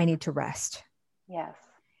 I need to rest. Yes.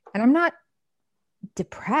 And I'm not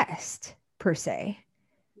depressed per se.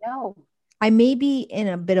 No. I may be in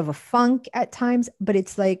a bit of a funk at times, but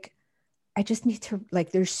it's like, I just need to,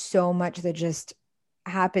 like, there's so much that just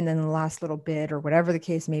happened in the last little bit or whatever the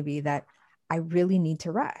case may be that I really need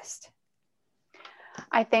to rest.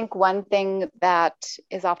 I think one thing that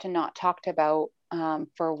is often not talked about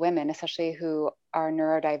for women, especially who are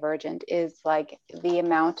neurodivergent, is like the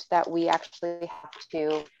amount that we actually have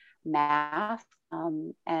to mask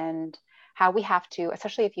and how we have to,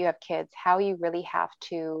 especially if you have kids, how you really have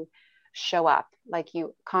to show up. Like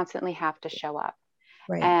you constantly have to show up.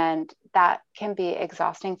 Right. And that can be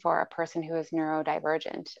exhausting for a person who is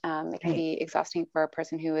neurodivergent. It can be exhausting for a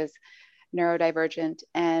person who is neurodivergent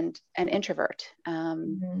and an introvert.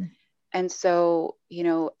 And so, you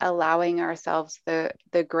know, allowing ourselves the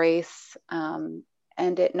grace and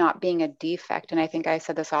it not being a defect. And I think I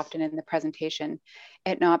said this often in the presentation,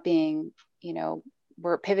 it not being, you know,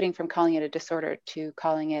 we're pivoting from calling it a disorder to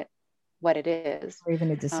calling it what it is. Or even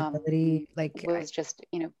a disability. Like it was just,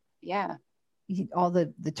 you know, all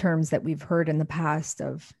the terms that we've heard in the past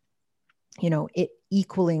of, you know, it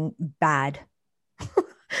equaling bad.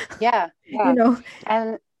 You know,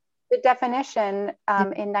 and the definition in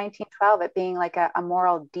 1912, it being like a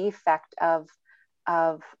moral defect of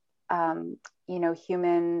you know,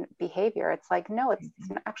 human behavior. It's like, no, it's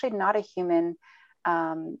actually not a human.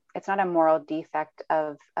 It's not a moral defect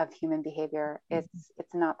of human behavior. It's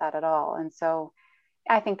not that at all. And so,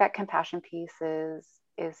 I think that compassion piece is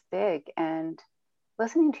big, and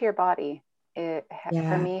listening to your body,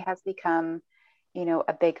 for me has become, you know,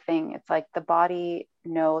 a big thing. It's like the body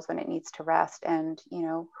knows when it needs to rest, and, you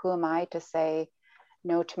know, who am I to say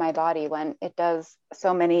no to my body when it does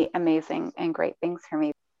so many amazing and great things for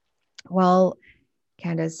me? Well,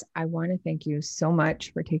 Candace, I want to thank you so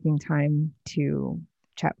much for taking time to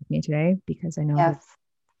chat with me today, because I know that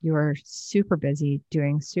you're super busy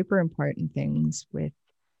doing super important things with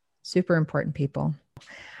super important people.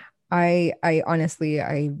 I honestly,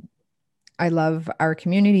 I love our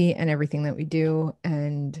community and everything that we do.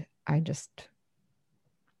 And I just,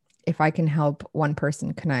 if I can help one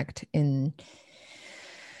person connect in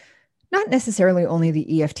not necessarily only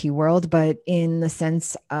the EFT world, but in the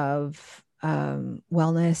sense of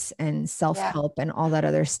wellness and self-help and all that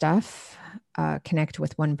other stuff, connect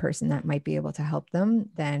with one person that might be able to help them,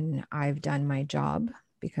 then I've done my job.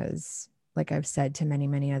 Because like I've said to many,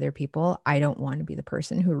 many other people, I don't want to be the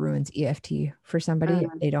person who ruins EFT for somebody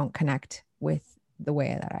if they don't connect with the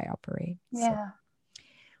way that I operate. So,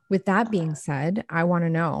 with that being said, I want to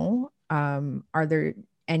know, are there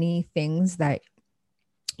any things that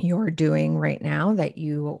you're doing right now that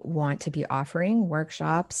you want to be offering?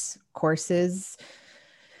 Workshops, courses,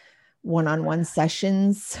 one-on-one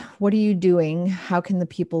sessions? What are you doing? How can the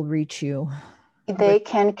people reach you? They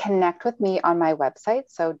can connect with me on my website,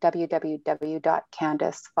 so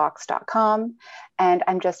www.candicefox.com. And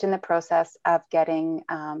I'm just in the process of getting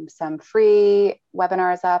some free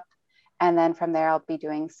webinars up. And then from there, I'll be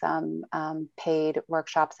doing some paid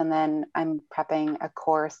workshops. And then I'm prepping a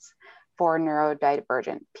course for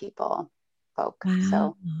neurodivergent folk.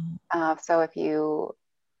 So if you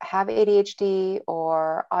have ADHD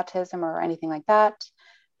or autism or anything like that,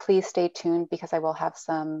 please stay tuned, because I will have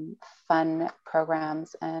some fun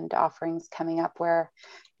programs and offerings coming up where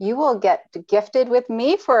you will get gifted with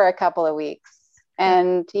me for a couple of weeks.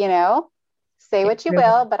 And, you know, say what you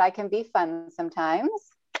will, but I can be fun sometimes.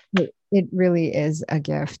 It really is a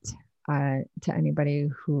gift to anybody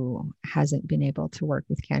who hasn't been able to work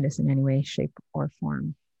with Candace in any way, shape, or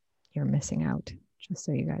form. You're missing out, just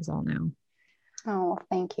so you guys all know. Oh,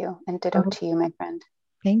 thank you. And ditto to you, my friend.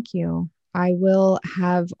 Thank you. I will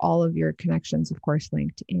have all of your connections, of course,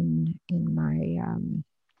 linked in my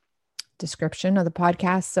description of the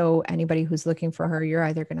podcast. So anybody who's looking for her, you're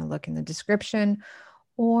either going to look in the description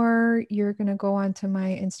or you're going to go onto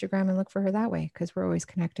my Instagram and look for her that way, because we're always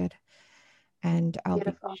connected. And I'll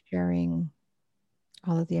be sharing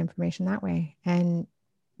all of the information that way. And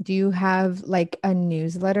do you have like a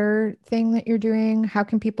newsletter thing that you're doing? How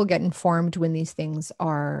can people get informed when these things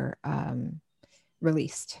are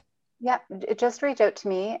released? Yeah, just reach out to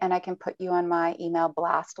me and I can put you on my email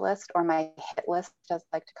blast list, or my hit list, as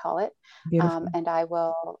I like to call it. And I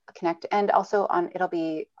will connect. And also it'll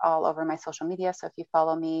be all over my social media. So if you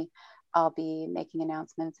follow me, I'll be making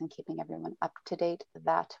announcements and keeping everyone up to date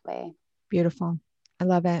that way. Beautiful. I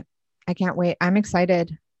love it. I can't wait. I'm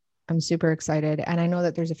excited. I'm super excited. And I know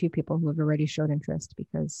that there's a few people who have already showed interest,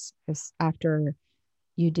 because after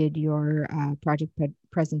you did your project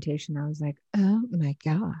presentation, I was like, oh my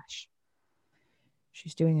gosh,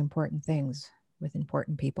 she's doing important things with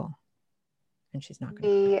important people, and she's not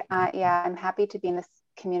going to. I'm happy to be in this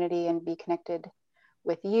community and be connected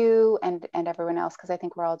with you and everyone else, because I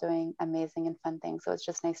think we're all doing amazing and fun things. So it's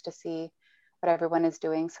just nice to see what everyone is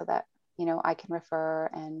doing, so that, you know, I can refer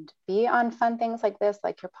and be on fun things like this,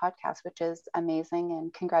 like your podcast, which is amazing.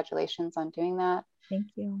 And congratulations on doing that. Thank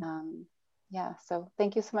you. So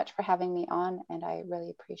thank you so much for having me on, and I really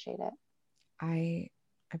appreciate it. I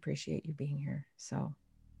appreciate you being here. So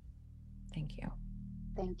thank you.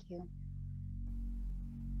 Thank you.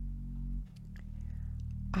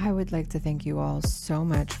 I would like to thank you all so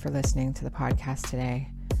much for listening to the podcast today.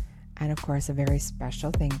 And of course, a very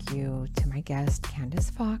special thank you to my guest, Candace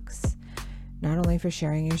Fox, not only for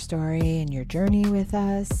sharing your story and your journey with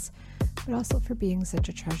us, but also for being such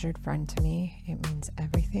a treasured friend to me. It means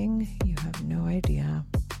everything. You have no idea.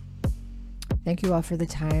 Thank you all for the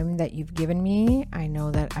time that you've given me. I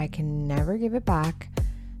know that I can never give it back,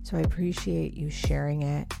 so I appreciate you sharing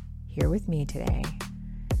it here with me today.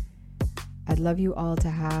 I'd love you all to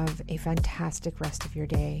have a fantastic rest of your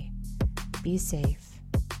day. Be safe.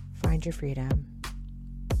 Find your freedom.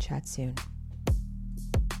 Chat soon.